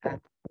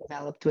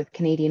developed with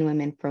Canadian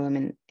Women for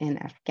Women in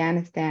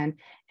Afghanistan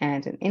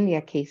and an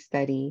India case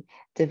study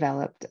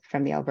developed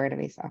from the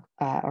Alberta-based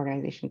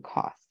organization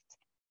COST.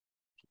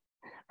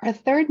 Our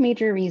third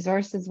major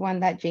resource is one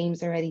that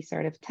James already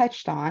sort of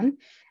touched on,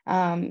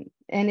 and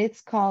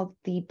it's called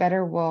the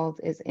Better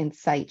World is in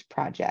Sight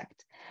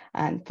project.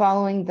 And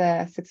following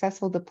the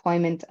successful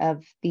deployment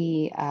of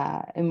the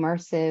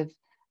immersive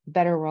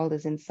Better World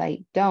is in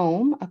Sight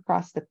dome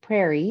across the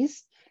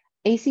prairies,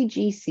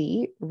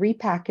 ACGC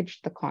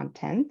repackaged the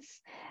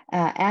contents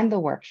and the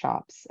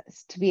workshops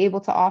to be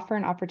able to offer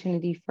an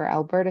opportunity for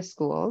Alberta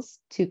schools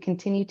to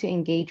continue to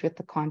engage with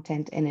the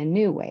content in a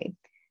new way.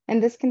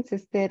 And this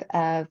consisted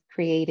of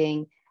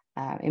creating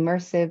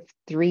immersive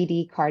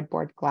 3D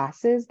cardboard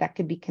glasses that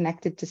could be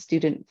connected to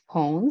student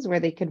phones where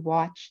they could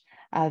watch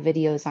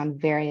videos on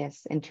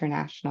various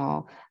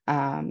international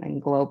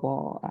and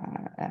global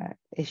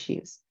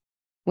issues.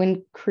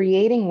 When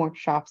creating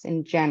workshops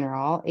in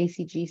general,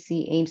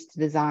 ACGC aims to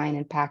design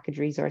and package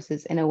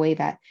resources in a way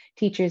that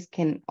teachers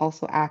can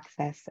also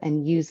access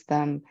and use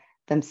them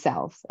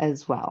themselves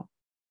as well.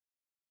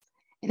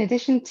 In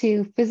addition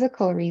to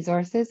physical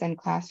resources and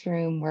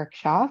classroom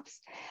workshops,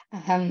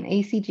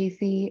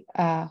 ACGC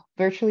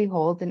virtually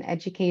holds an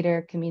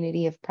educator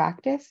community of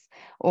practice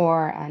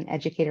or an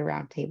educator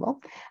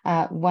roundtable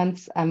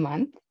once a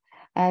month.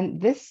 And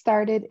this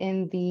started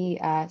in the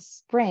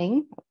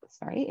spring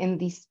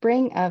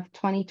of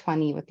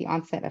 2020 with the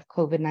onset of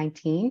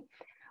COVID-19,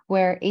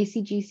 where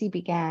ACGC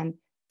began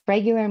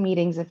regular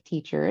meetings of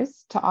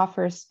teachers to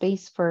offer a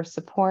space for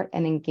support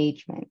and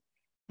engagement.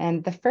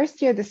 And the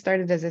first year this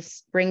started as a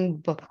spring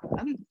book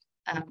club,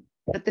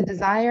 but the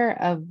desire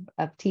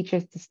of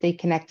teachers to stay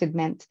connected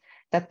meant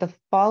that the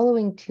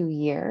following 2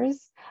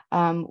 years,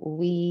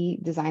 we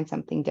designed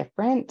something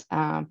different,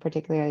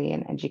 particularly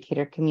an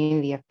educator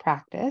community of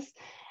practice.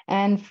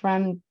 And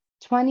from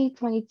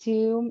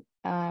 2022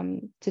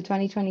 to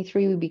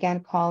 2023, we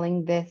began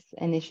calling this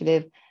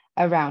initiative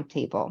a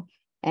roundtable.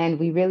 And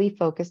we really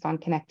focused on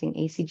connecting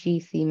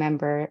ACGC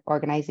member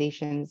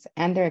organizations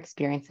and their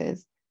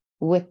experiences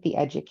with the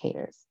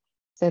educators.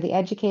 So the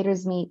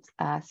educators meet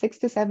 6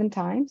 to 7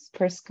 times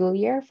per school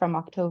year from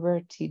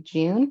October to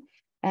June,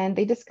 and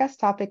they discuss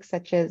topics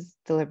such as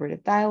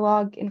deliberative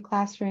dialogue in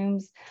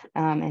classrooms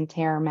and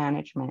terror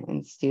management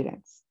in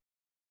students.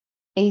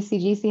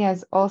 ACGC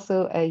has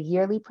also a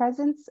yearly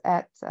presence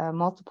at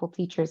multiple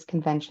teachers'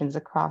 conventions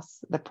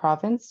across the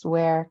province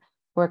where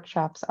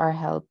workshops are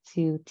held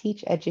to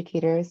teach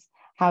educators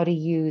how to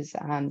use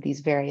these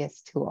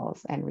various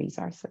tools and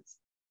resources.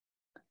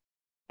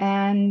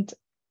 And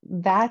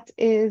that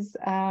is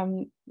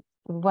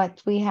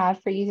what we have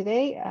for you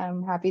today.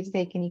 I'm happy to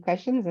take any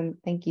questions, and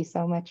thank you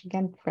so much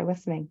again for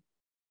listening.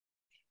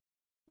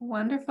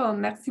 Wonderful.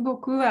 Merci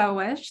beaucoup,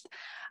 West.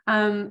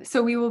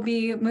 So we will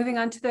be moving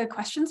on to the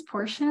questions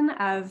portion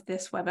of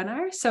this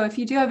webinar. So if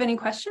you do have any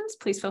questions,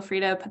 please feel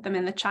free to put them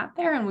in the chat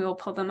there and we will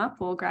pull them up.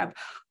 We'll grab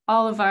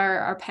all of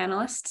our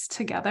panelists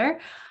together.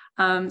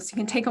 So you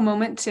can take a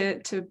moment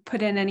to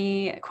put in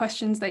any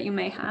questions that you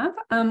may have.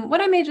 What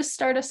I may just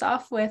start us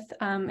off with,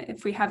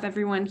 if we have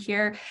everyone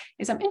here,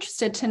 is I'm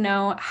interested to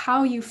know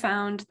how you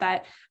found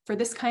that for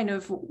this kind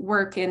of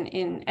work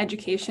in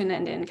education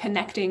and in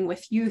connecting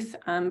with youth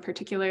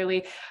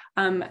particularly,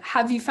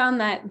 have you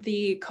found that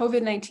the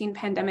COVID-19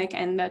 pandemic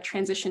and the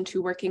transition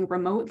to working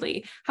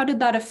remotely, how did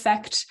that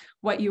affect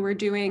what you were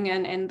doing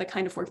and the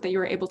kind of work that you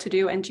were able to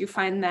do? And do you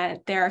find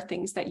that there are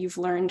things that you've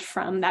learned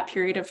from that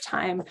period of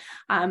time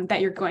that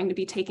you're going to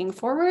be taking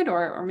forward,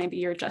 or maybe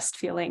you're just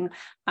feeling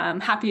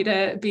happy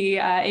to be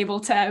able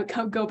to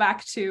go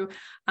back to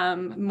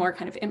more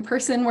kind of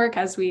in-person work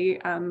as we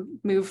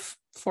move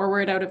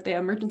forward out of the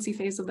emergency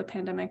phase of the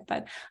pandemic?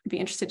 But I'd be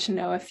interested to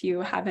know if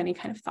you have any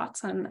kind of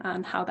thoughts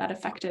on how that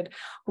affected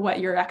what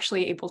you're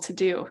actually able to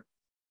do.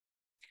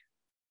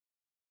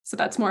 So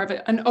that's more of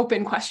an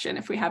open question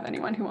if we have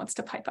anyone who wants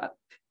to pipe up.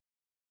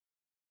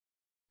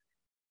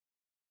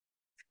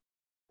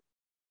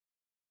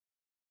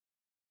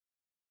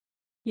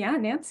 Yeah,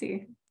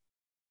 Nancy.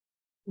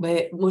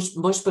 Mais moi,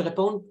 je peux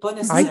répondre pas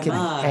I can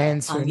nécessairement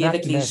answer, en lien not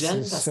avec les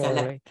jeunes parce que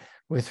necessarily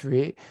with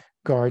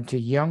regard to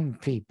young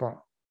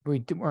people.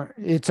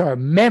 It's our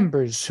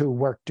members who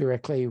work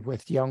directly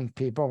with young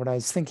people, but I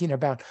was thinking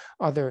about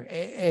other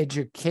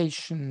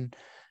education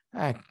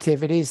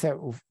activities that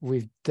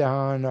we've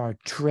done, our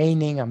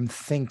training. I'm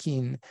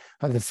thinking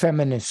of the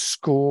feminist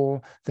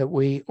school that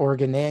we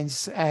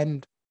organize,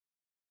 and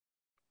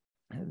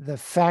the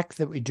fact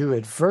that we do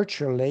it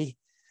virtually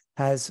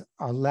has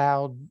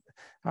allowed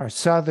our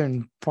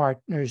Southern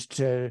partners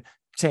to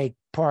take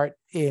part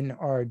in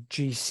our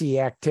GC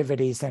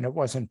activities, and it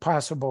wasn't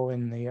possible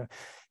in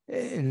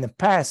the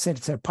past.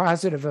 It's a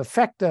positive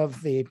effect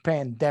of the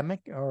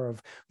pandemic or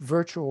of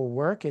virtual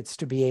work. It's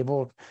to be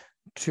able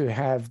to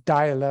have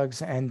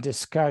dialogues and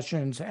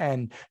discussions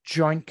and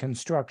joint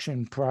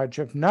construction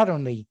projects, not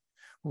only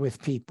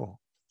with people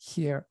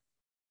here,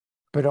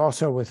 but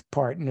also with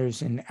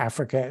partners in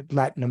Africa,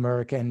 Latin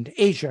America, and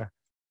Asia.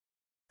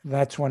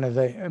 That's one of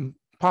the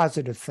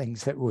positive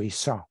things that we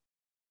saw.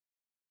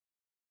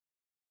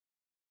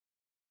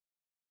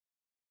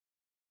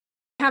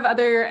 Have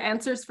other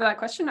answers for that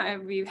question,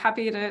 I'd be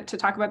happy to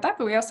talk about that,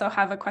 but we also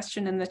have a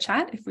question in the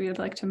chat if we would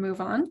like to move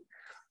on.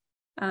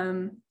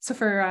 So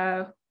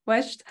for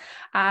West,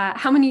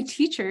 how many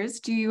teachers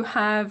do you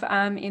have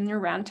in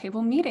your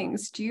roundtable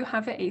meetings? Do you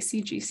have an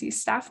ACGC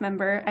staff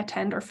member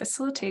attend or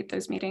facilitate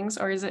those meetings,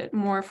 or is it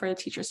more for the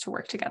teachers to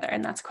work together?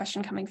 And that's a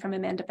question coming from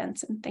Amanda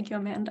Benson. Thank you,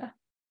 Amanda.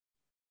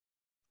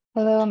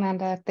 Hello,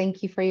 Amanda.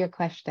 Thank you for your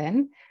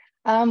question.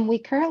 We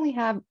currently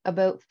have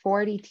about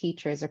 40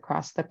 teachers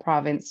across the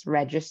province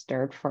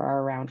registered for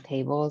our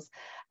roundtables.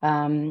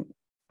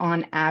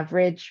 On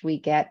average, we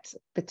get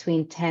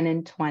between 10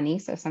 and 20,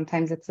 so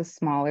sometimes it's a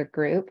smaller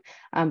group,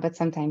 but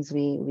sometimes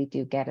we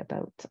do get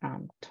about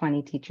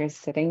 20 teachers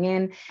sitting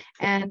in.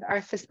 And our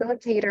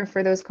facilitator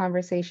for those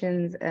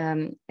conversations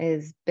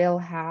is Bill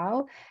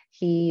Howe.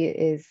 He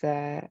is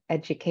an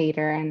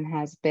educator and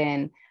has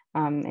been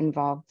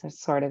involved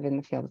sort of in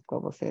the field of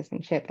global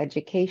citizenship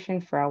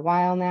education for a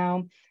while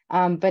now.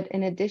 But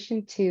in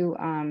addition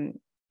to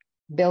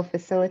Bill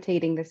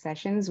facilitating the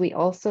sessions, we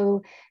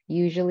also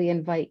usually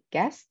invite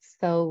guests.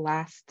 So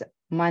last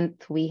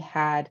month we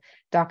had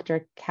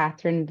Dr.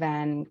 Catherine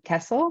Van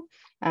Kessel,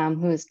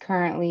 who is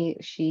currently,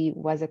 she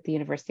was at the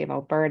University of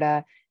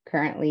Alberta,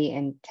 currently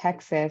in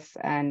Texas,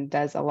 and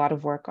does a lot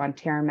of work on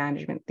terror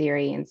management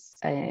theory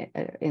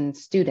in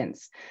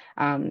students.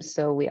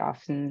 So we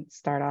often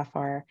start off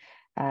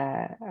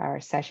our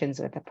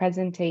sessions with a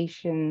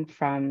presentation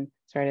from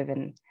sort of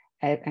an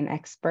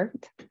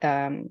expert,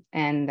 and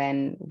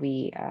then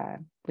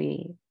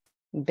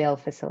Bill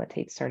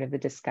facilitates sort of the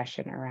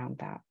discussion around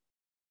that.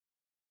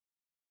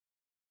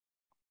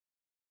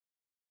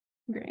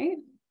 Great.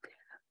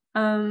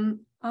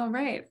 All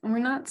right, we're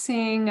not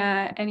seeing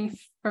any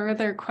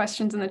further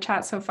questions in the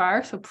chat so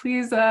far, so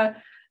please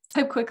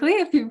type quickly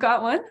if you've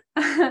got one.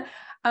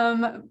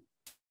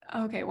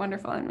 Okay,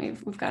 wonderful, and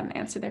we've got an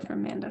answer there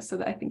from Amanda, so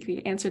that I think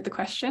we answered the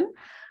question.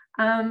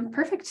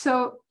 Perfect.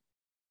 So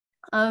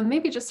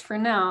maybe just for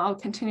now, I'll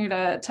continue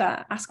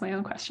to ask my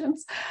own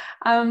questions.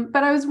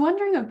 But I was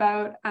wondering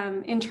about,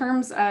 in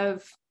terms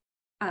of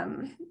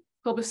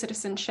global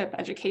citizenship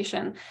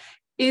education,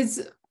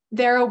 is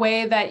there a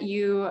way that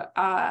you,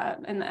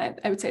 and I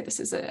would say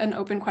this is an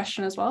open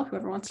question as well,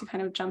 whoever wants to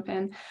kind of jump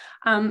in.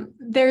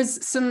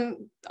 There's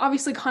some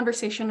obviously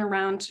conversation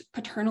around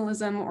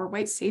paternalism or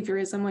white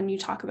saviorism when you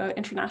talk about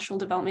international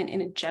development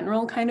in a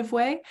general kind of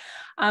way.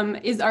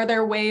 Are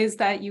there ways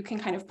that you can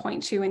kind of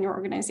point to in your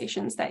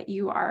organizations that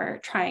you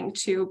are trying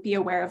to be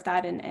aware of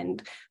that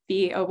and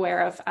be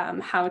aware of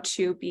how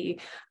to be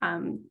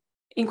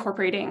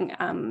incorporating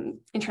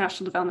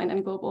international development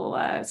and global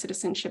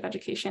citizenship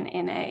education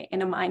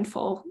in a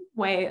mindful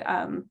way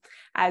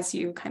as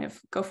you kind of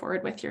go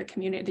forward with your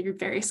community, your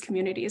various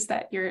communities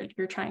that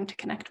you're trying to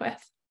connect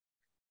with,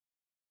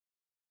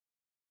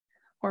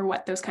 or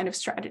what those kind of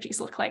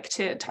strategies look like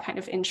to kind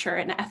of ensure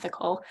an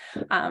ethical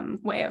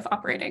way of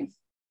operating.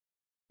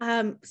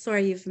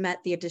 Sorry, you've met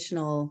the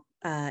additional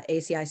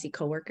ACIC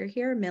coworker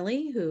here,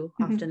 Millie, who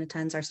often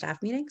attends our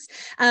staff meetings.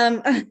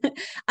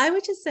 I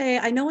would just say,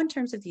 I know in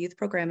terms of the youth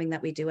programming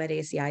that we do at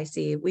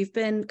ACIC, we've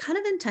been kind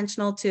of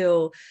intentional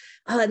to,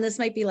 and this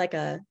might be like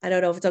I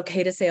don't know if it's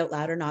okay to say out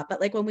loud or not,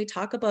 but like when we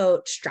talk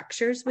about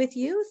structures with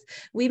youth,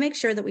 we make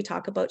sure that we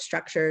talk about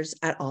structures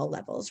at all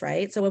levels,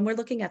 right? So when we're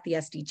looking at the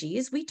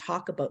SDGs, we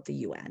talk about the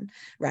UN,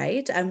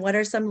 right? And what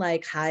are some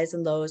like highs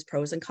and lows,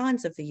 pros and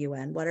cons of the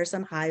UN? What are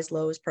some highs,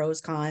 lows,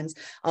 pros, cons,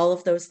 all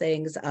of those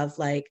things of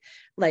like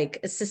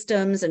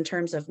systems in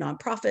terms of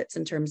nonprofits,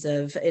 in terms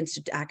of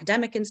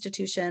academic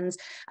institutions.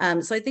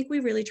 So I think we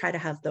really try to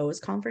have those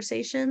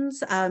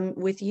conversations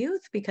with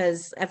youth,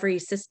 because every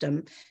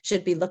system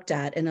should be looked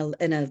at in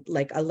a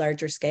like a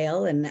larger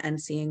scale and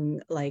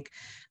seeing like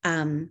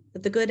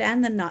the good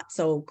and the not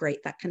so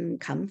great that can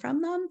come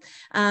from them.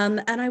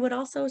 And I would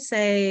also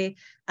say,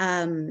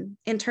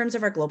 in terms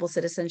of our global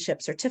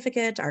citizenship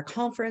certificate, our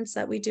conference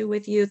that we do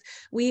with youth,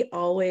 we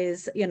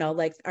always,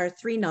 like our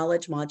 3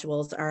 knowledge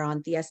modules are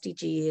on the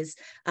SDGs,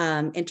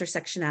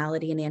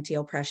 intersectionality and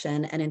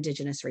anti-oppression, and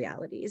Indigenous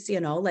realities.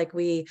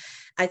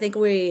 I think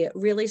we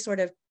really sort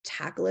of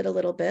tackle it a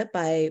little bit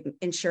by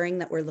ensuring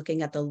that we're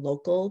looking at the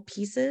local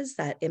pieces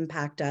that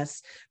impact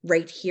us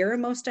right here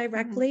most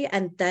directly,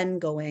 and then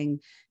going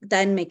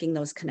then making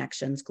those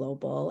connections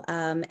global.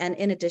 And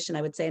in addition,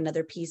 I would say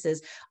another piece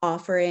is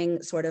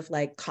offering sort of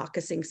like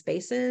caucusing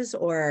spaces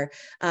or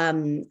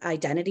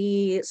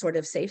identity sort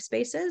of safe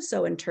spaces.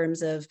 So in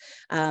terms of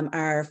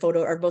our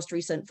most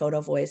recent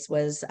photo voice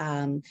was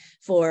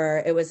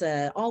it was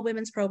an all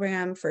women's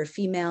program for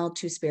female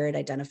two-spirit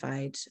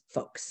identified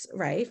folks,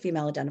 right?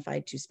 Female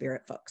identified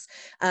two-spirit folks.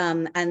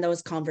 And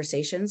those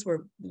conversations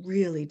were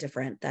really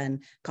different than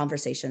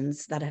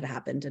conversations that had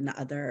happened in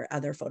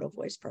other photo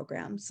voice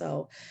programs.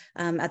 So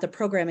at the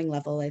programming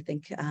level, I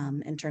think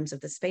in terms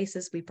of the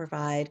spaces we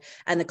provide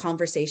and the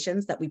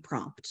conversations that we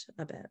prompt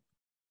a bit.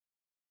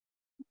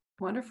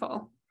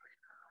 Wonderful.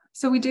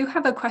 So we do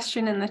have a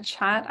question in the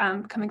chat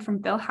coming from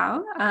Bill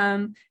Howe.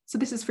 So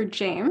this is for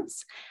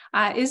James.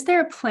 Is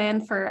there a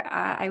plan for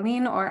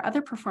Eileen or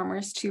other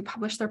performers to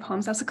publish their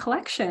poems as a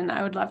collection?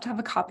 I would love to have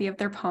a copy of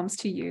their poems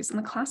to use in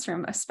the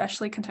classroom,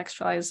 especially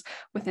contextualized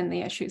within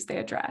the issues they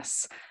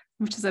address,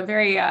 which is a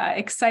very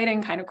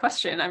exciting kind of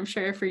question, I'm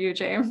sure, for you,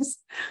 James.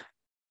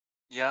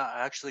 Yeah,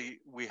 actually,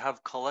 we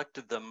have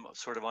collected them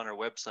sort of on our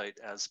website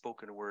as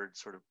spoken word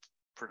sort of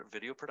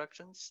video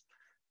productions.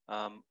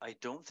 I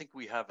don't think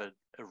we have a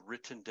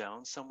written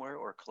down somewhere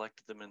or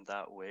collected them in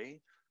that way,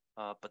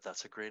 but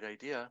that's a great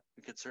idea.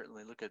 We could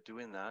certainly look at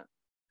doing that.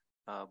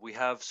 We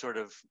have sort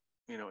of,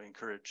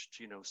 encouraged,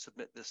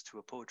 submit this to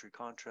a poetry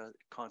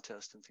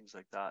contest and things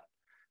like that.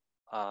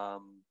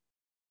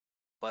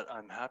 But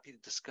I'm happy to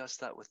discuss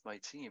that with my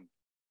team,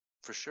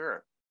 for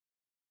sure.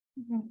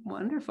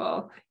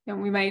 Wonderful.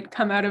 And we might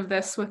come out of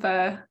this with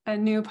a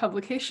new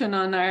publication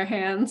on our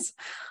hands.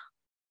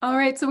 All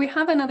right, so we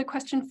have another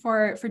question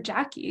for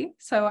Jackie.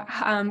 So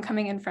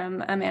coming in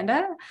from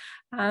Amanda.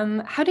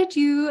 How did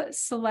you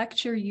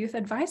select your youth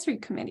advisory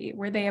committee?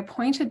 Were they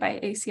appointed by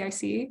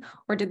ICN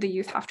or did the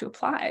youth have to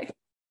apply?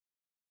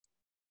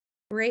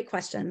 Great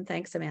question.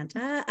 Thanks,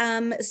 Amanda.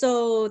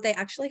 So they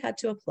actually had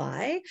to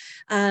apply.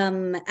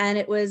 And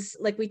it was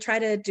like, we try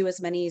to do as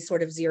many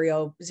sort of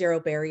zero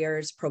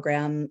barriers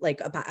program,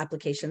 like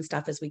application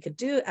stuff as we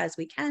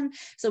can.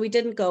 So we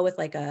didn't go with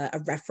like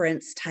a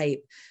reference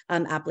type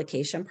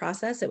application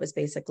process. It was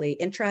basically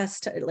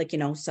interest, like,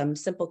 some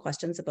simple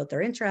questions about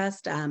their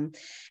interest.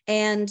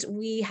 And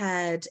we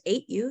had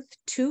 8 youth,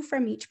 2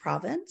 from each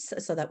province,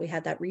 so that we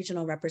had that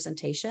regional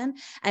representation.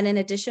 And in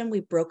addition,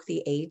 we broke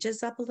the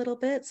ages up a little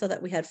bit so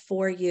that we had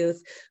 4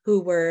 youth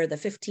who were the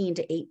 15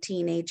 to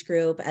 18 age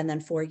group, and then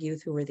 4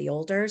 youth who were the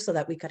older, so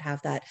that we could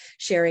have that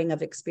sharing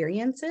of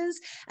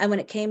experiences. And when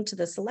it came to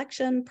the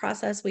selection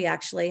process, we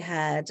actually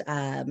had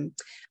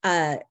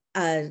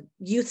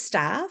youth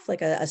staff,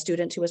 like a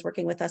student who was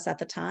working with us at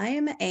the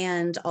time,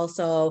 and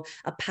also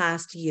a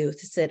past youth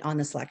sit on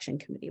the selection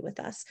committee with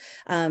us,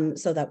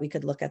 so that we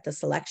could look at the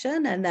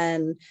selection. And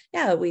then,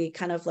 yeah, we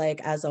kind of like,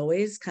 as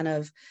always,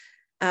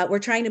 we're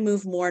trying to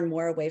move more and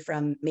more away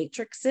from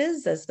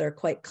matrices, as they're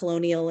quite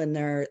colonial in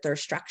their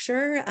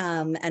structure,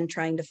 and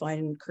trying to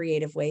find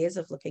creative ways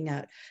of looking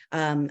at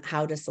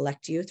how to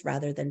select youth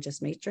rather than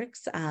just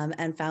matrix,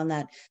 and found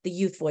that the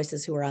youth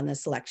voices who were on the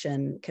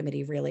selection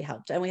committee really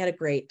helped. And we had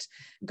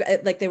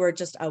they were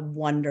just a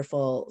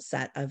wonderful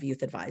set of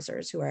youth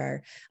advisors who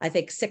are, I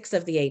think 6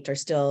 of the 8 are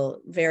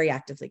still very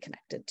actively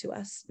connected to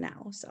us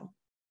now. So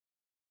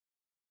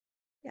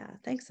yeah,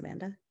 thanks,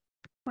 Amanda.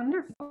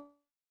 Wonderful.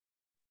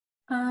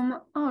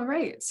 All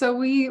right, so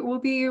we will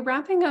be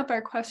wrapping up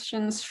our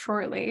questions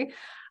shortly.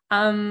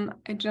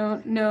 I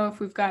don't know if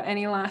we've got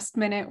any last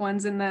minute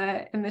ones in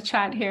the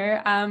chat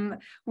here.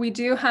 We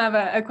do have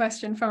a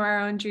question from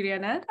our own Judy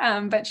Annette,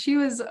 but she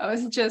was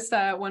just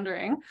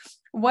wondering,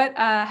 what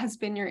has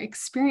been your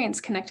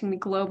experience connecting the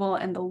global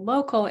and the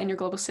local in your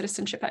global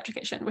citizenship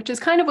education, which is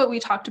kind of what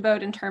we talked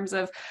about in terms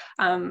of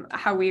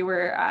how we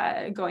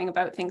were going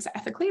about things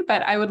ethically.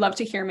 But I would love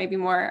to hear maybe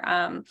more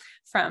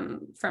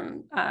from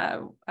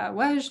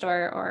Wajid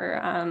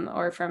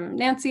or from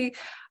Nancy,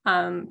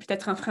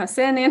 peut-être en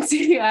français,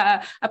 Nancy,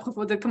 à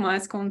propos de comment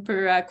est-ce qu'on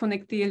peut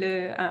connecter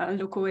le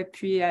local et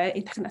puis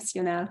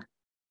international.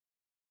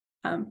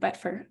 But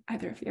for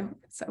either of you,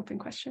 it's an open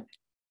question.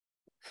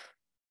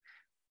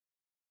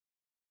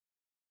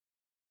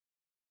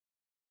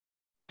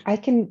 I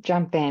can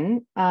jump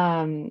in.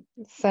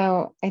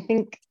 So I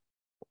think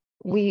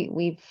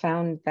we've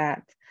found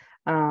that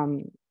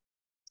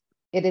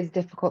it is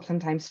difficult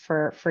sometimes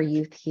for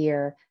youth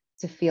here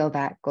to feel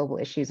that global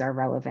issues are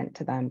relevant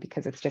to them,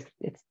 because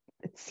it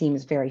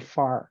seems very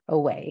far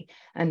away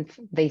and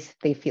they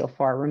feel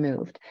far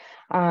removed.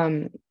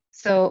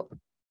 So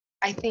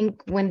I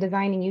think when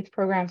designing youth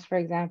programs, for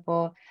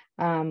example,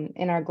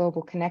 in our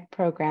Global Connect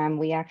program,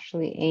 we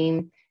actually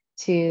aim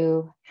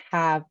to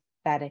have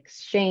that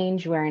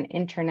exchange where an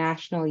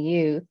international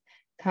youth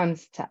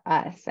comes to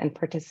us and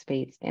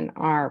participates in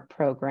our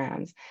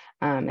programs,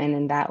 and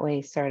in that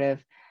way sort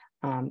of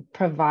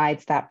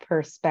provides that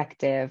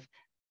perspective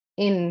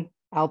in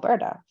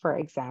Alberta, for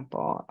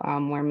example,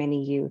 where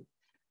many youth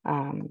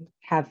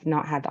have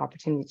not had the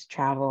opportunity to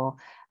travel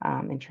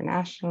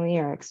internationally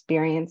or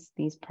experience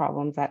these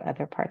problems that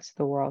other parts of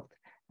the world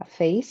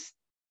face.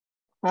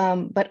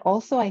 But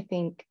also, I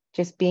think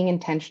just being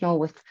intentional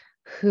with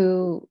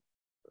who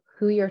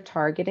you're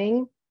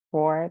targeting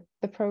for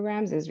the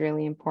programs is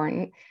really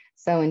important.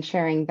 So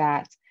ensuring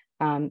that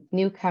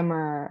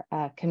newcomer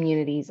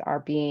communities are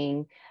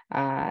being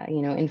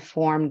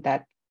informed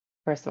that,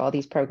 first of all,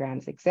 these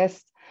programs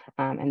exist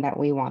and that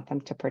we want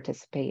them to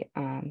participate.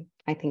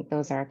 I think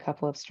those are a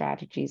couple of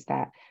strategies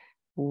that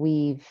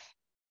we've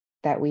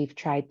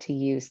tried to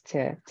use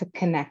to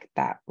connect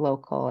that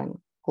local and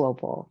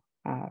global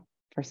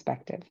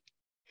perspective.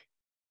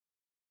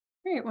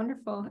 Great,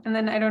 wonderful. And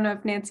then I don't know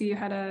if Nancy, you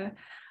had a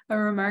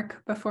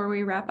remark before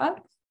we wrap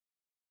up.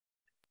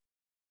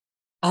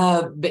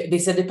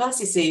 Ça dépend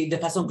si c'est de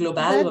façon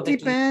globale ou That avec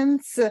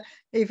depends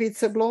if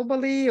it's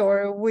globally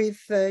or with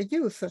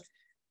youth.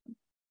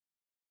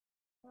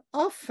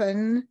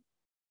 Often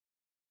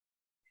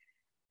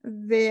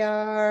they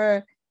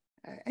are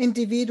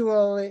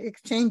individual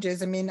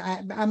exchanges. I mean,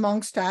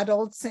 amongst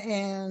adults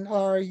and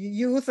or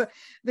youth,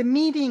 the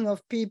meeting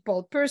of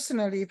people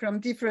personally from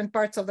different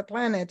parts of the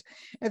planet,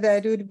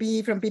 that would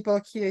be from people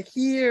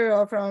here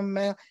or from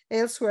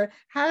elsewhere,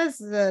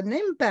 has an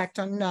impact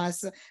on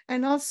us.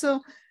 And also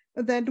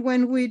that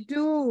when we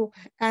do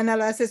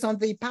analysis on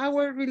the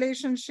power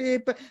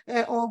relationship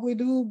or we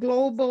do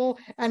global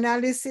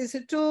analysis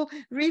to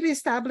really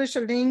establish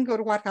a link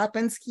or what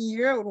happens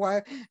here or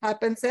what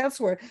happens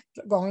elsewhere,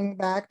 going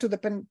back to the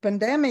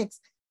pandemic's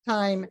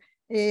time,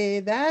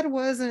 that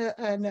was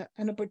an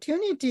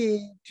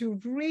opportunity to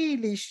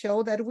really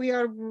show that we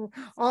are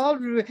all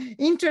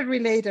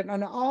interrelated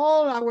and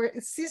all our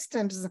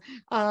systems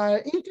are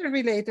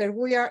interrelated.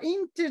 We are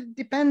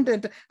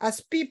interdependent as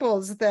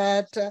peoples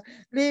that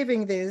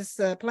living this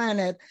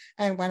planet.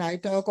 And when I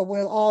talk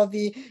about all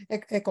the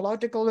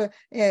ecological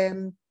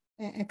and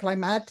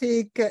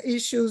climatic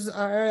issues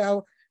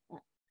are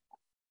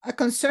a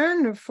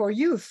concern for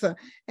youth.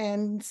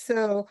 And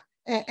so,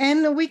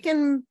 and we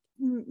can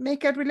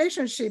make a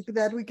relationship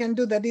that we can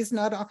do that is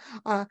not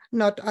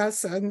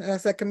us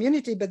as a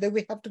community, but that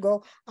we have to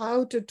go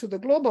out to the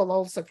global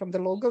also, from the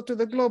local to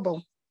the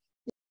global.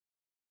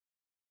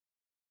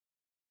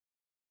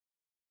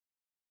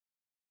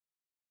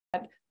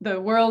 The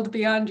world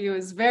beyond you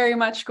is very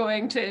much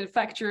going to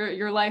affect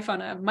your life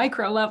on a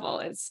micro level.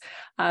 It's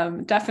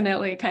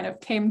definitely kind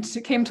of came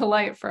to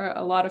light for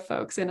a lot of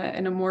folks in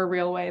a more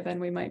real way than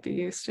we might be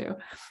used to.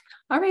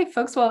 All right,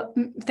 folks. Well,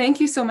 thank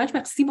you so much.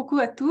 Merci beaucoup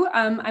à tous.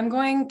 I'm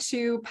going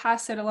to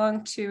pass it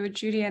along to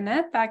Judy and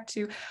Annette back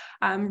to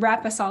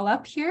wrap us all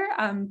up here.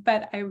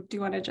 But I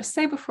do want to just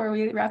say before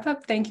we wrap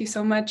up, thank you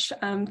so much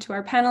to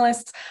our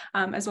panelists,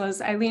 as well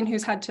as Eileen,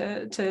 who's had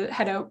to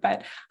head out,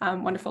 but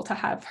wonderful to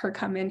have her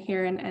come in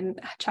here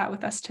and chat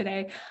with us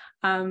today.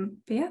 But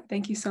yeah,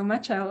 thank you so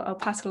much. I'll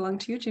pass it along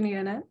to you, Judy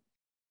and Annette.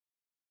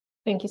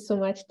 Thank you so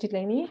much,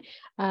 Delaney,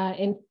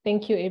 and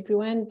thank you,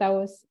 everyone. That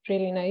was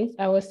really nice.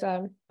 I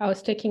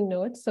was taking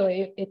notes, so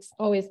it's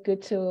always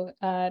good to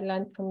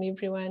learn from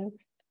everyone.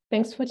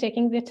 Thanks for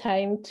taking the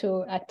time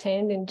to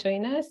attend and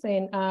join us.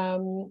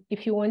 And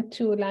if you want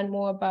to learn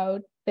more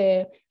about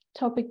the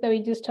topic that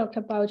we just talked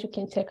about, you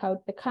can check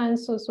out the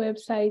council's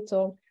website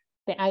or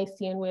the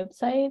ICN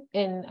website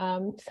and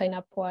sign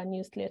up for our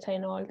newsletter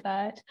and all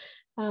that.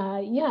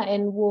 Yeah,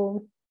 and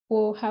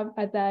we'll have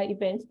other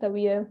events that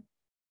we are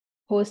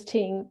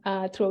hosting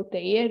throughout the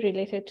year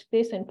related to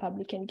this and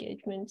public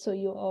engagement. So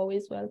you're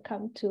always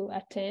welcome to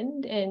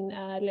attend and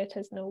let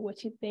us know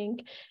what you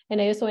think.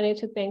 And I also wanted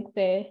to thank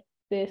the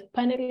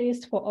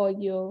panelists for all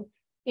your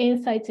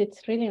insights.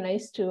 It's really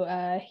nice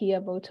to hear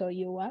about all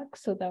your work.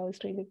 So that was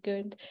really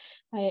good.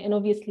 And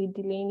obviously,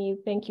 Delaney,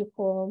 thank you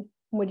for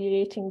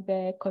moderating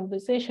the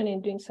conversation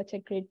and doing such a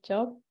great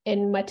job.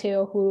 And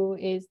Mateo, who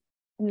is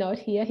not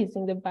here, he's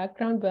in the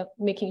background, but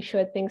making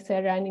sure things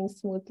are running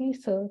smoothly.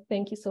 So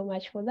thank you so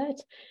much for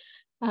that.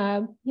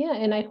 Yeah,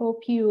 and I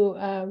hope you,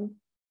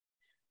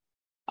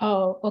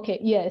 oh, okay,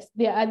 yes,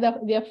 there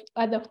are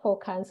other 4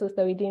 councils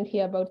that we didn't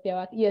hear about their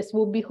work. Yes,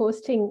 we'll be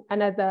hosting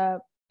another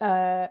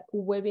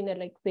webinar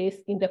like this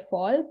in the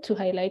fall to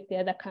highlight the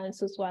other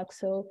councils' work.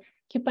 So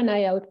keep an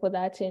eye out for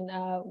that, and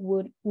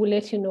we'll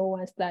let you know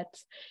once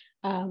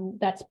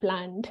that's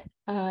planned.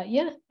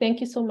 Yeah, thank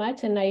you so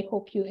much, and I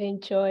hope you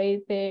enjoy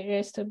the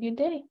rest of your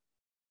day.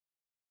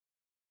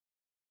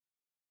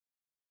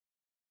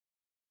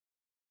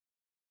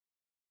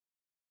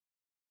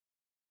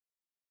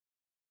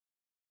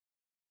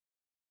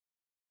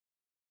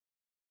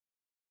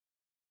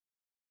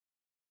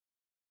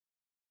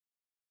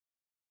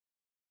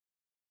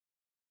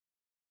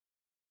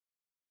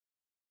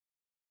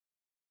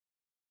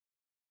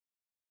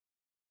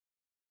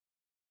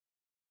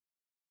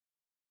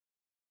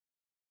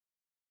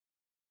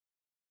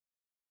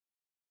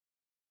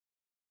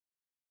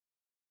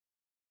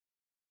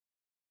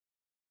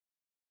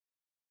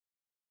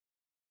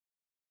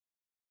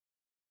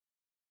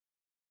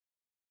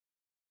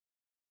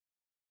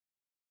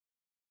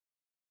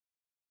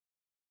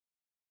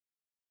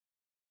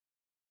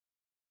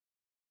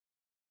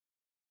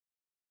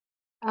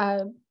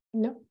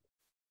 No.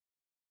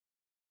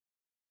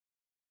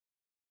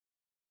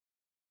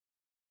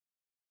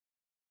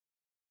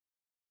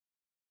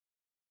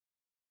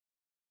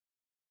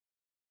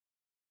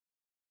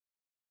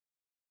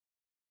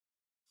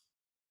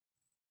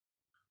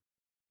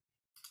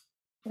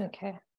 Okay.